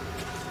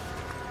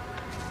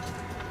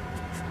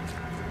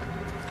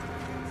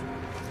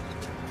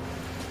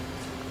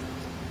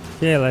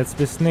 Yeah, let's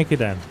be sneaky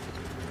then.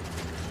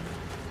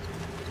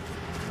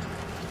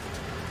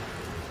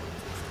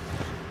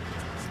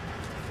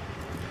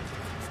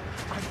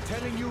 I'm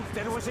telling you,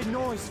 there was a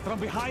noise from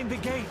behind the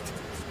gate.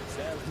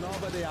 There's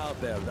nobody out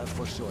there, that's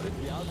for sure. It's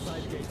the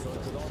outside gate, so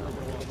it could only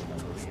go up.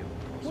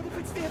 What if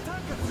it's the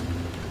attackers?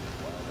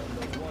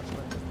 Those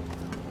watchmen.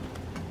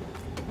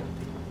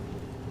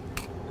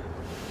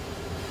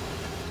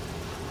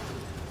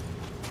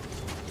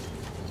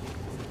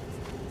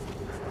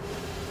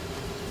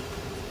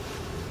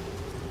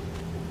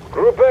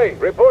 Group A,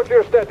 report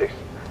your status.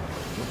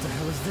 What the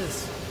hell is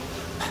this?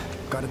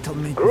 Gotta tell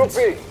me. Group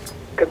B,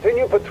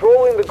 continue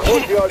patrolling the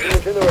courtyard in the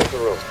generator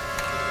room.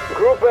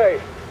 Group A,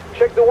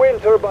 check the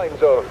wind turbine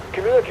zone.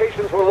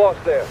 Communications were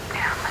lost there.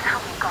 Damn, but how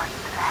many guards do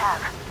they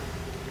have?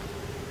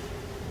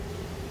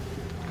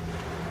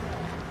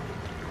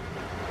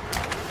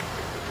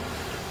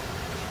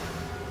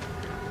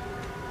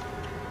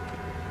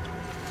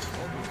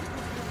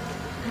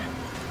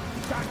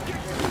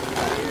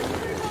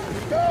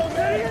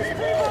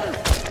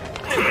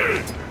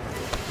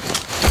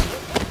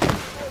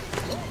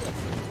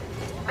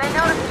 They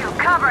noticed you,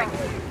 covering.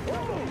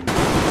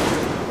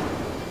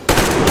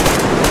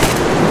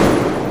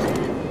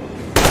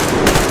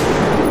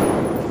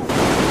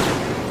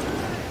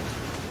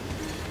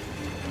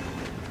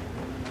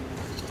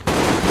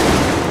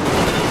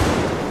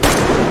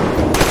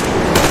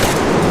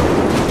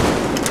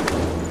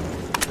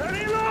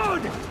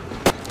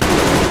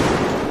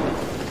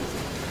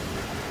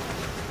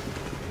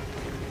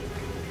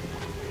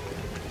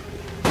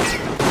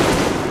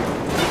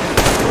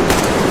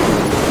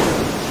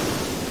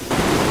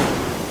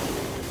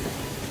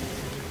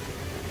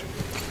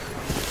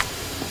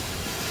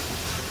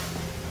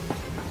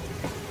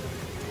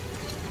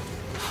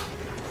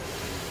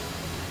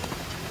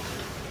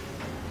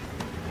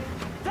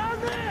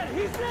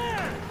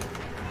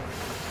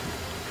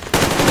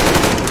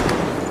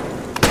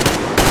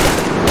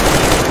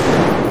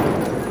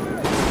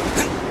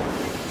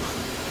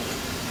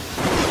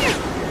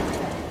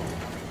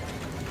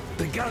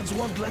 The guards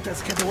won't let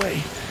us get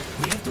away.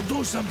 We have to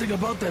do something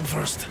about them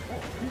first.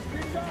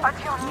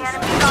 Artyom, the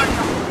enemy's on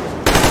you.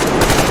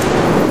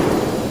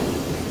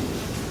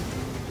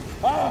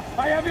 Ah,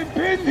 I have him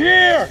pinned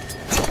here!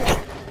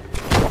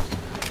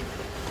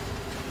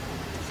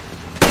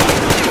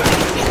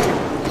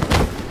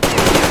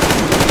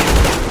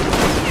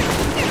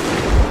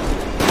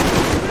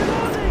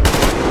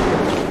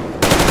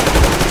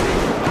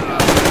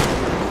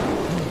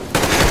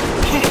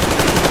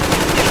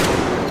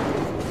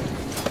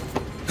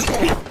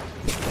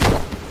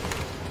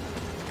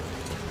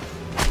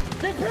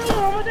 Big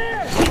pillar over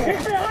there!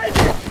 He's behind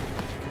it!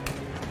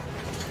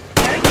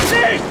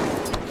 Exit!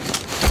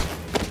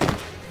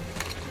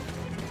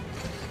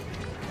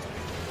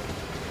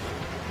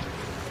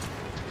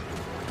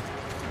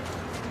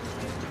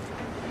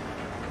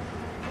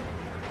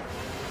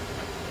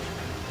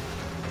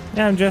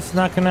 Yeah, I'm just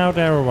knocking out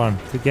everyone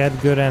to get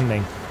good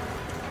ending.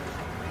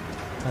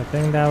 I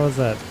think that was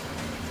it.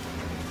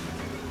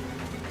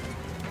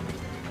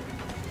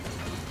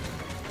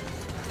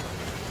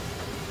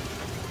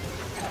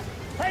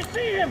 I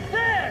see him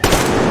there!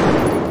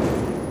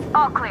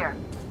 All clear.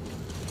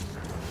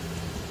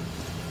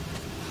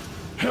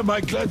 Am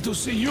I glad to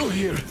see you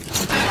here?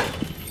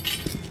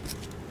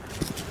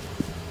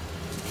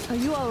 Are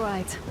you all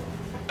right?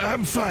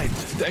 I'm fine,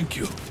 thank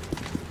you.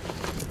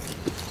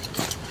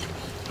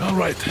 All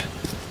right,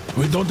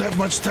 we don't have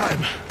much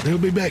time. They'll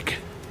be back.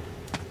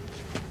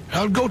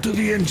 I'll go to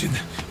the engine.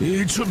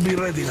 It should be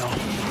ready now.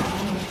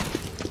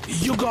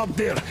 You go up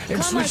there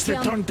and switch the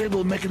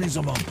turntable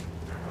mechanism on.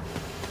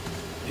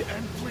 Yeah,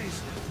 and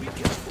please, be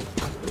careful.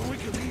 We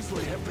could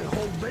easily have the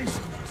whole base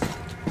on us.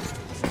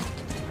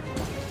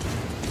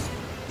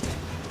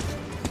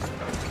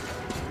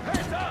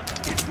 Heads up!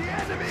 It's the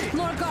enemy!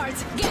 More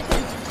guards! Get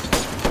them!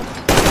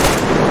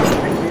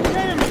 It's the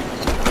enemy!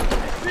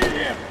 I see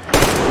him!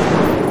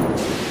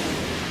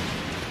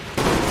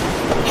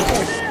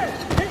 Oh, there!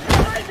 He's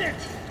behind it!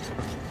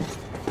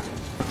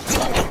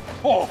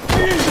 Oh,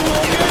 visual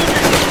enemy!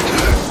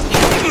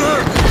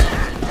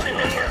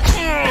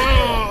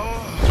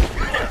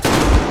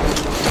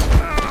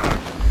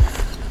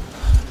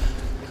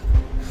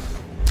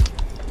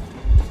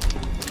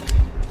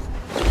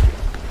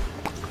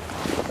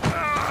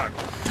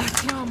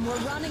 Artyom,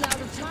 we're running out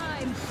of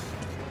time.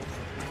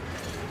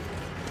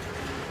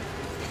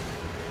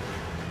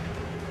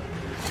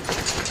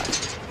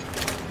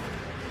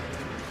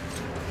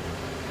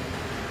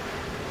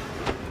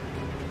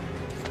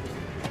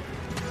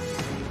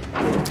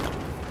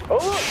 Oh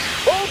look!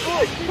 Oh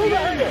boy! Through the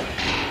hangar!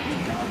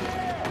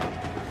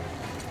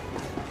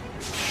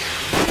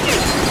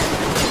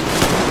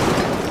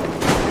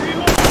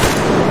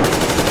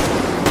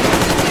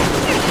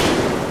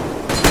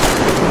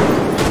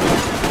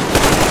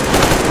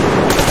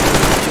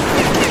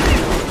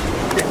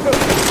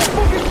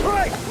 Fucking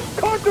train!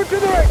 Counter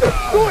generator!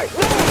 Do it!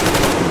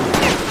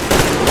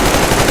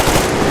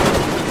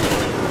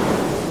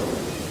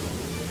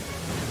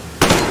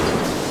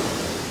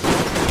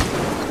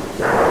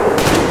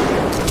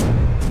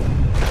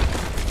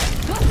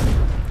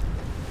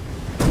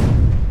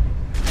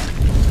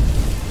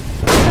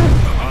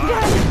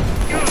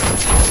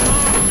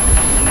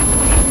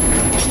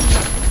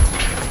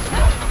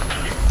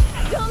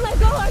 Don't let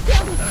go,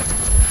 Artyom!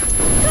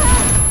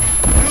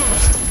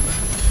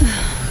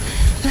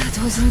 That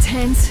was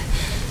intense.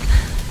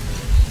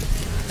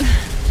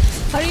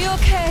 Are you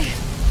okay?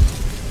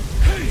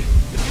 Hey!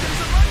 There's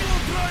a manual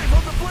drive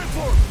on the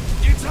platform!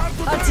 It's hard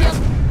to Artyom!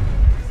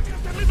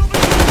 Just a little bit...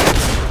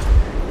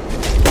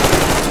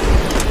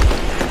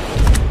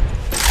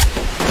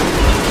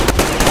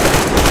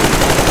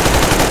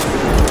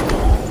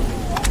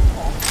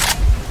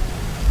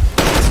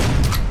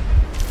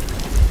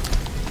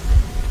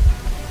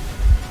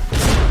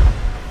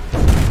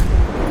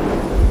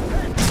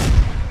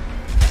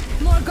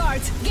 More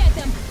guards! Get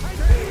them!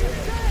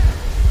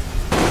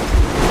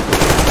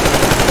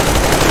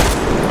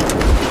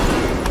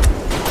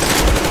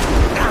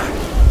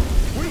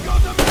 We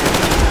got them!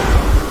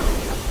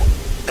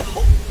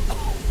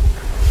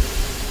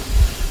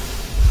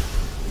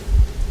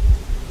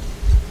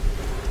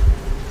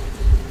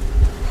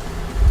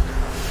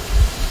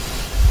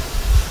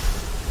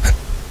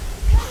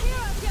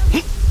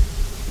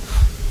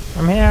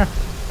 I'm here.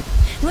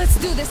 Let's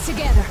do this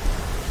together.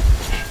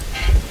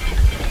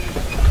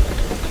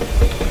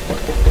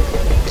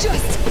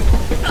 Just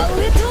a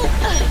little.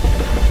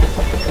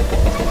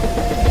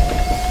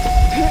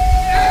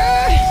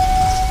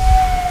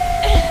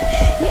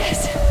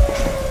 Yes.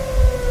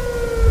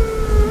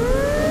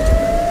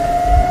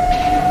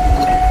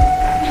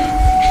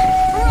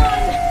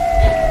 Run!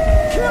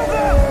 Kill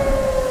them!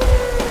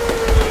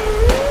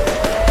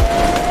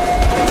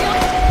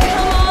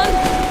 Come on!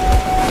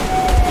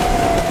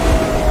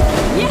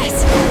 Yes!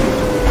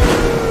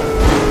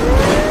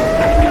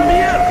 Come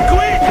here,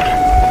 quick!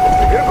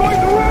 You're going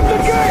to ram the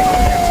gate!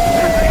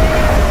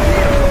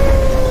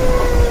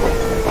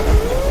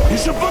 You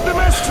should put the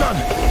masks on!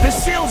 The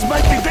seals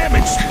might be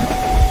damaged!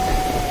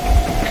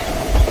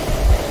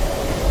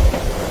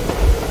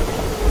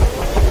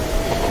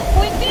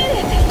 We did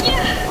it!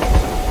 Yeah!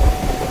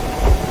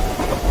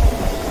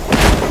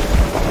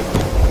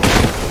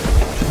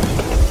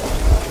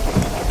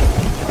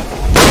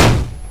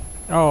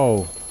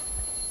 Oh.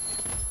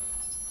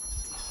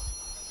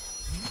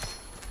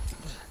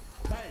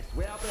 Base,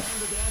 we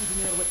apprehended the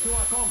engineer with 2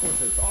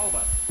 accomplices.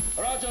 Over.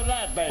 Roger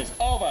that, base.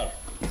 Over.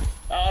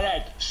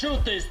 Alright,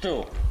 shoot these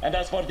 2. And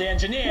as for the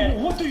engineer...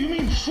 What do you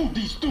mean, shoot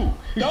these 2?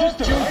 Don't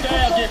you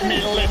dare give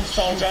me lip,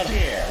 soldier!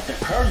 The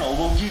Colonel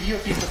will give you a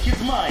piece of his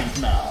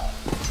mind now.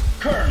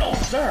 Colonel,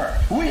 sir,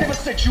 we have a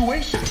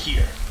situation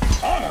here.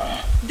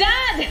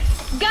 Dad!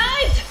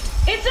 Guys!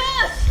 It's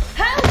us!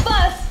 Help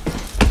us!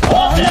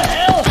 What the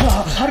hell?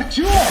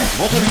 Artyom,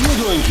 what are you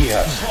doing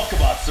here? Talk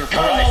about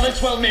surprise. Colonel,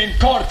 this will mean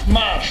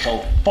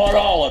court-martial for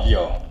all of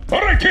you.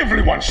 Alright,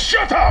 everyone,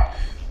 shut up!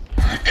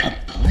 I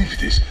can't believe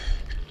this.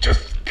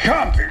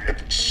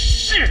 can't.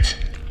 Shit!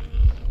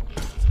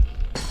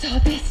 So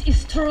this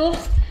is true?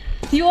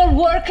 You're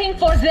working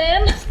for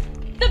them?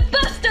 The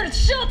bastards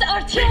shot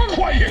Artyom! Be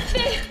quiet!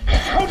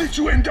 How did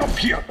you end up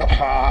here?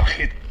 Ah,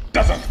 it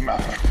doesn't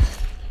matter.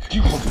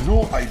 You have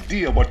no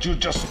idea what you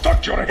just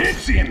stuck your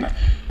heads in.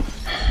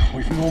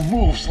 We've no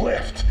moves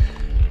left.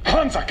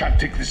 Hansa can't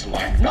take this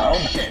lying down.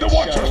 The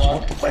Watchers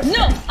won't let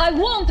No, them. I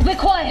won't be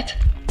quiet!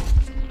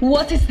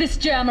 What is this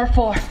jammer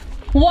for?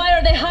 Why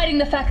are they hiding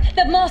the fact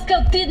that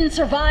Moscow didn't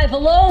survive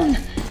alone?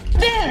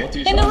 There,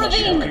 in the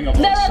ravine,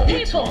 there are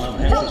people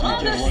from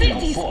other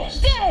cities,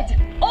 dead!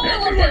 All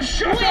of them, women,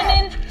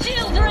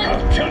 children!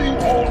 I'll tell you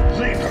all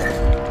later.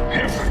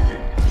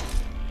 Everything.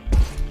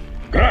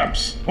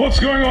 Gramps, what's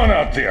going on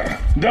out there?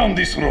 Down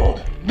this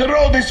road? The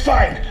road is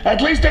fine,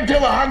 at least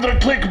until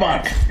 100 click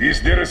mark.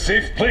 Is there a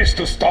safe place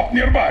to stop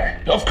nearby?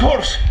 Of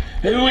course.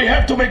 We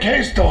have to make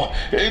haste though.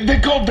 They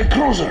called the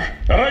cruiser.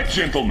 All right,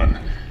 gentlemen.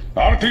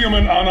 Artyom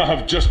and Anna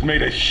have just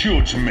made a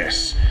huge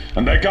mess,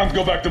 and they can't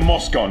go back to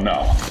Moscow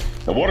now.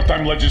 The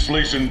wartime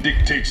legislation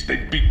dictates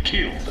they'd be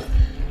killed.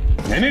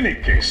 In any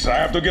case, I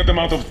have to get them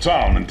out of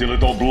town until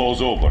it all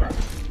blows over.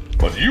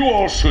 But you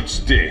all should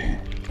stay.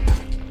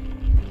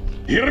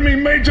 Hear me,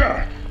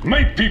 Major?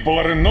 My people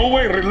are in no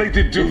way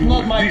related to It's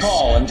not my this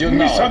call, and you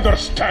know it.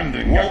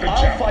 misunderstanding Well, at the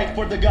I'll jam. fight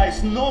for the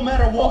guys no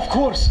matter what. Of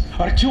course.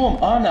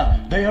 Artyom,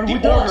 Anna, they are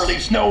with us.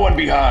 Leaves no one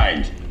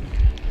behind.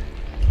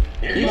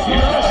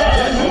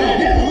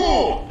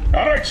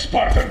 All right,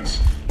 Spartans.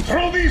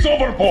 Throw these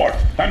overboard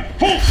and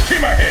full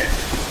steam ahead.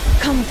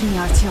 Come with me,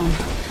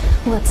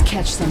 Artyom. Let's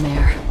catch some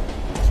air.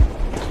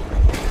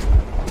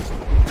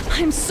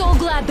 I'm so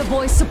glad the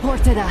boys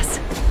supported us.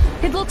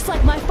 It looks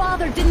like my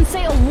father didn't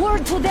say a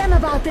word to them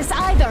about this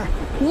either.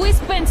 We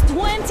spent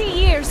 20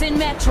 years in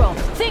Metro,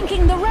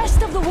 thinking the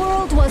rest of the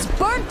world was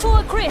burnt to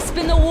a crisp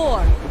in the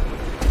war.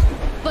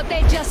 But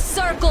they just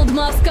circled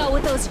Moscow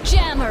with those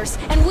jammers,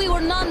 and we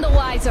were none the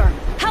wiser.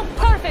 How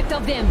perfect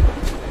of them!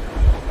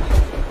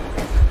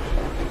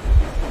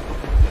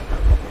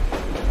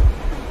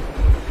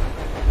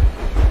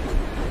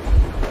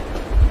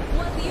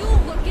 While you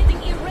were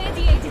getting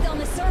irradiated on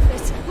the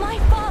surface, my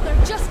father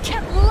just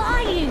kept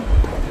lying!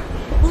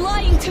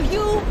 Lying to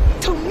you,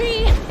 to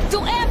me, to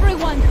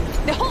everyone!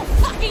 The whole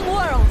fucking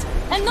world!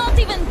 And not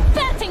even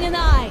batting an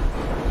eye!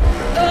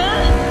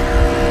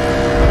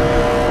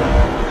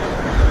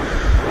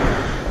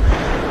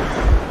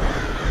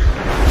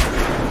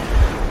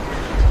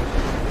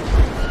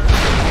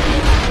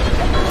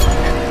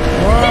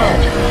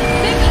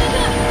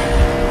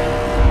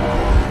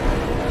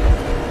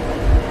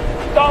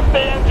 Stop the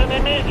engine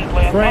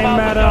immediately and Brain come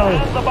out with metal. your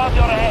hands above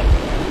your head.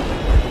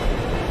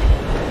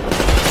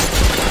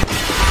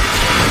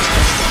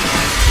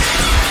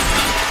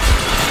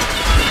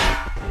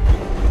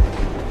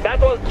 That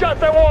was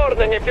just a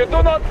warning. If you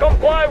do not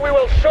comply, we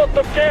will shoot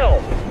to kill.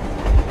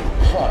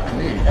 Fuck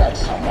me, that's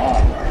some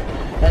armor.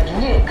 And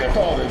look at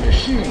all the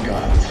machine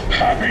guns.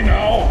 Happy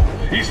now?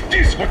 Is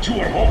this what you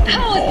were hoping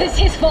How for? is this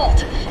his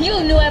fault?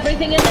 You knew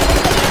everything and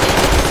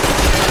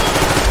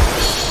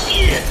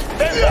Shit!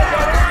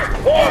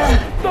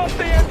 Stop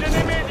the engine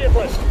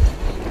immediately.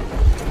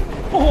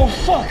 Oh,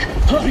 fuck!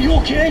 Are you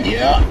okay?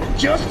 Yeah,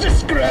 just a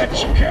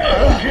scratch.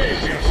 Okay,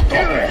 dear, stop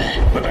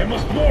it. But I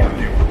must warn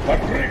you, our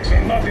brakes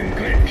are not in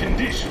great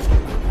condition.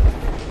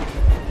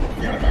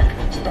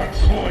 Yermak, start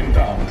slowing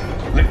down.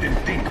 Let them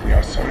think we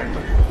are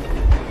surrendering.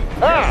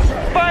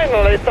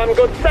 Finally some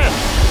good sense.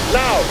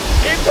 Now,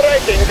 keep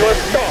braking to a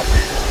stop.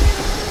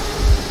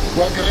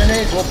 Well,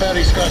 grenades will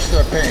barely scratch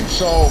their paint,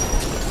 so...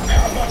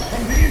 How about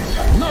from the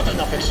inside? Not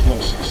enough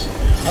explosives.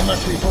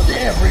 Unless we put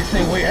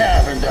everything we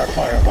have in their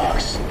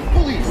firebox.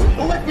 Please,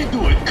 let me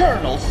do it,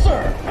 Colonel,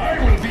 sir. I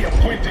will be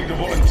appointing the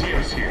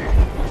volunteers here.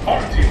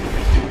 Artyom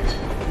will do it.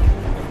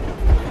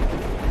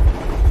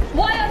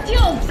 Why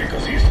Artyom?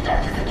 Because he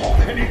started it all,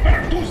 and he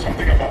better do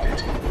something about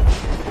it.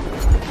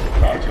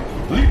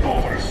 Artyom, leap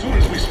over as soon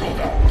as we slow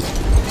down.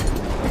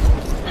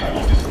 I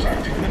will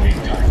distract him in the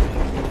meantime.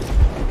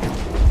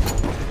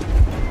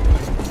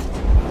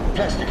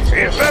 Plastic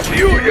is that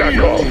you,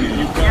 Yakov?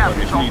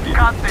 Yes, so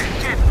cut the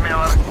shit,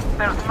 Miller.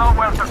 There's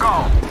nowhere to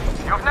go.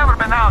 You've never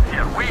been out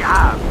here. We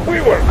have.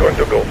 We weren't going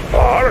to go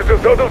far,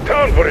 just out of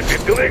town for a bit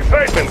till the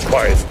excitement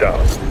quiets down.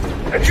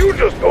 And you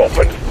just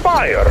opened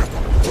fire.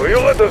 Will you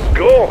let us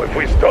go if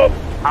we stop?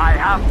 I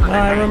have to.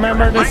 I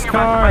remember this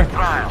car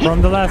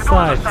from the last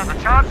night. You don't understand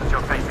the charges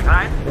you're facing,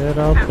 right? Good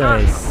old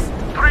days.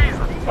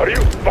 Treason. Are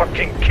you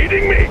fucking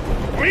kidding me?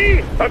 Me?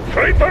 A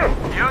traitor?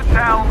 You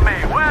tell me,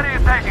 where are you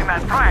taking that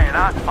train,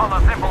 huh? On a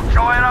simple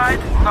joyride?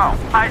 No.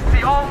 I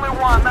see only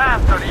one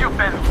answer. You've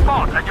been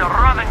fought and you're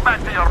running back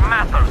to your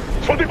masters.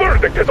 So the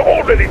verdict has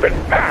already been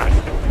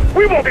passed.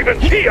 We won't even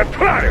see a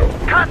trial.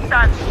 Cut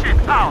that shit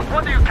out.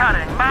 What are you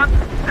carrying, maps?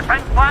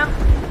 Defense plans?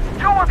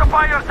 You want to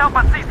buy yourself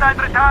a seaside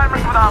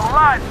retirement without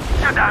life,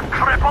 you damn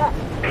cripple?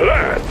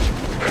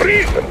 Plans?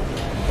 Treason?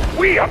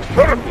 We have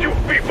served you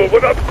people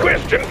without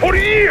question for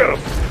years.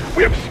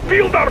 We have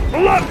spilled our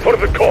blood for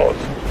the cause.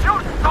 You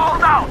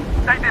sold out.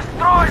 They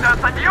destroyed join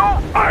us, and you?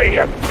 I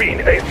have been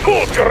a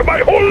soldier my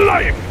whole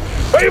life!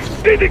 I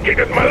have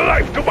dedicated my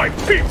life to my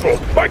people,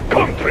 my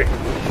country!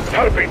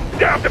 I'll be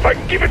damned if I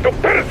give it to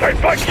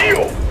parasites like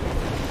you!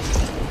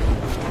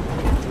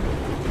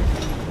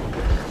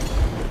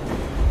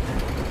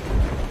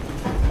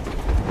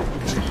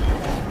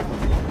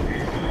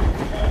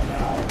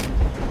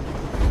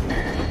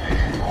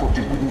 Hoped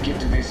it wouldn't get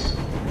to this.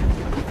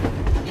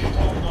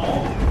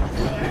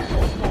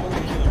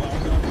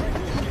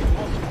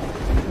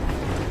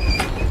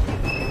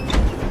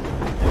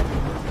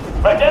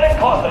 We're getting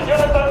closer.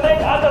 Units are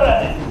made and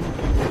ready.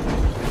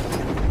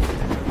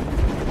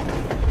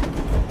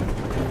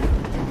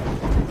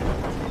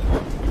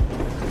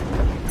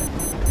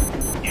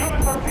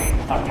 Units are made.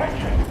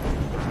 Attention.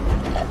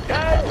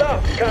 Stand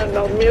up,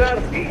 Colonel Miller.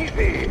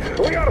 Easy.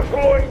 We are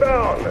slowing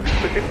down.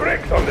 The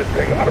brakes on this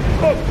thing are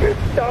busted.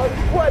 Don't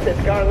sweat it,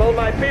 Colonel.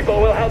 My people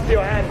will help you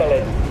handle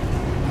it.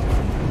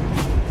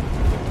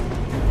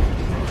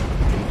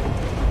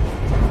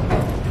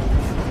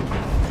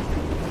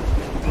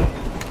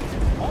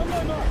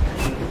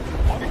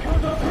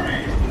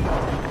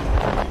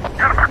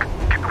 Yermak,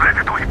 get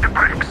ready to hit the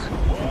brakes.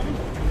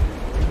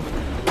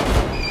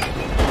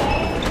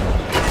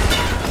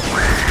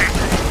 Wait.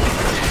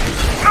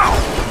 Now!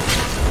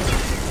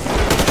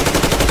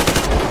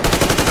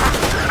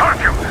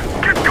 Artyom,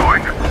 get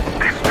going.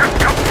 This just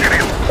got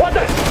serious. What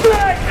the?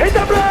 Brake! Hit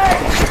the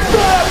brake!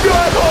 Stop, you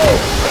asshole!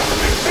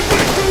 The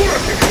brakes are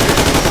working.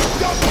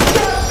 Stop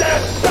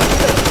that!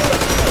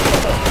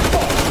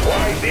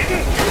 Why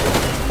didn't you?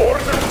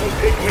 Orders to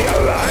take me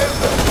alive?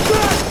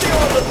 Blast the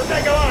orders to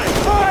take a line!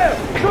 Fire!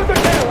 Shoot to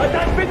kill!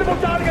 Attack visible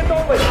targets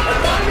only!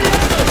 Attack the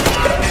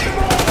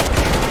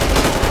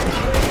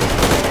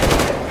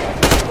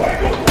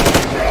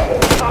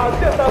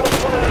just out of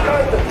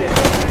courtesy.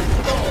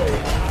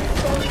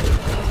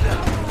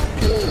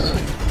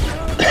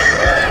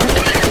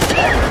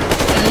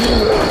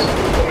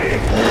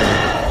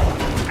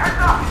 Heads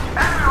up!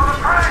 Enemy on the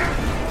train!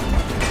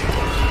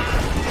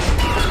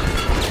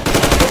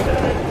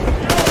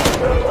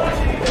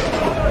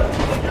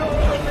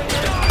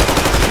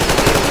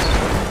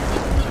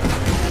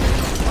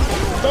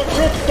 Don't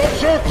shoot! Don't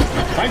shoot!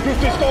 I'm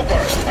just a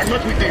stopper. I'm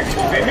not with this.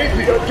 They make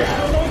me.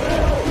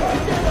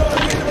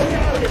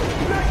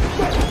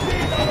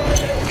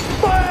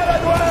 Fire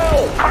as well!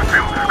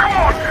 Artyom, come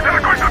on!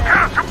 They're going to tear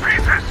us to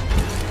pieces!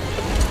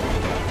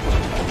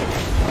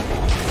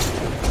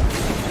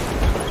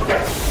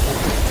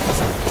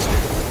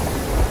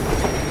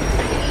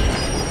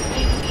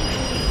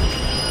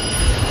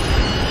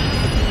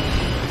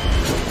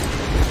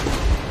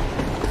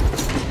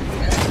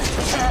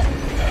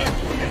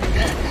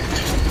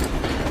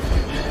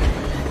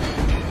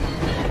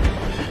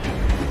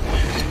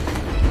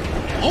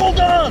 Hold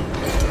on!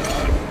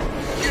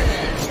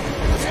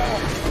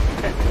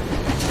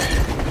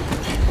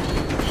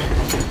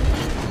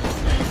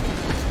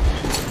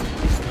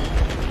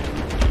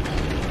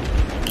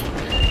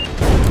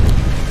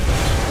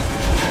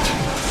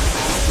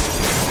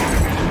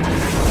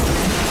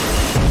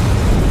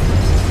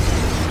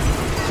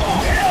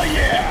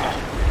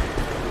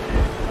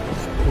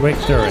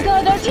 Victory. Oh my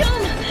god,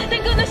 Artyom!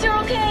 Thank goodness you're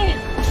okay!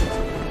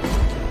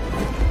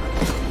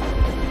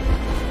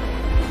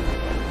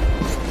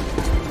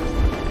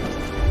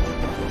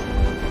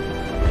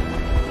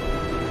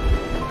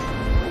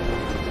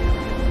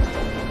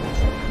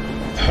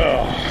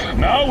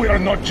 Now we are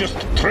not just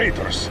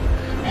traitors.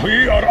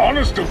 We are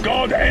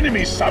honest-to-God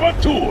enemy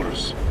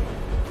saboteurs.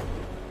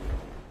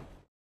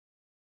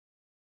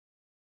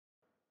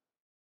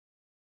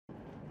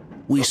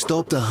 We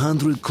stopped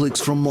 100 clicks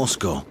from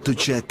Moscow to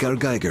check our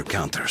Geiger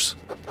counters.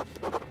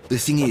 The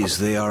thing is,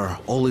 they are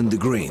all in the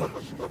green,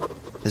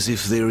 as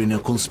if they're in a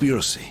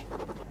conspiracy.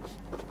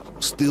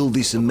 Still,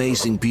 this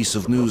amazing piece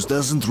of news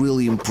doesn't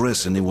really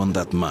impress anyone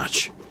that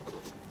much.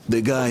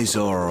 The guys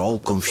are all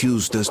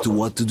confused as to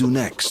what to do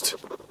next.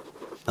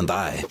 And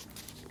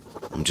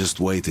I'm just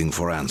waiting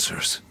for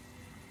answers.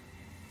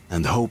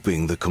 And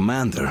hoping the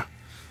commander,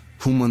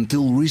 whom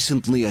until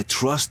recently I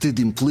trusted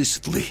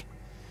implicitly,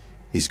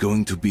 is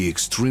going to be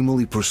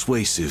extremely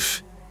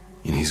persuasive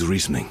in his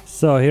reasoning.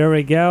 So here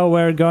we go,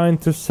 we're going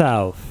to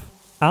south.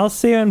 I'll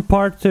see you in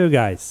part 2,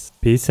 guys.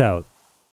 Peace out.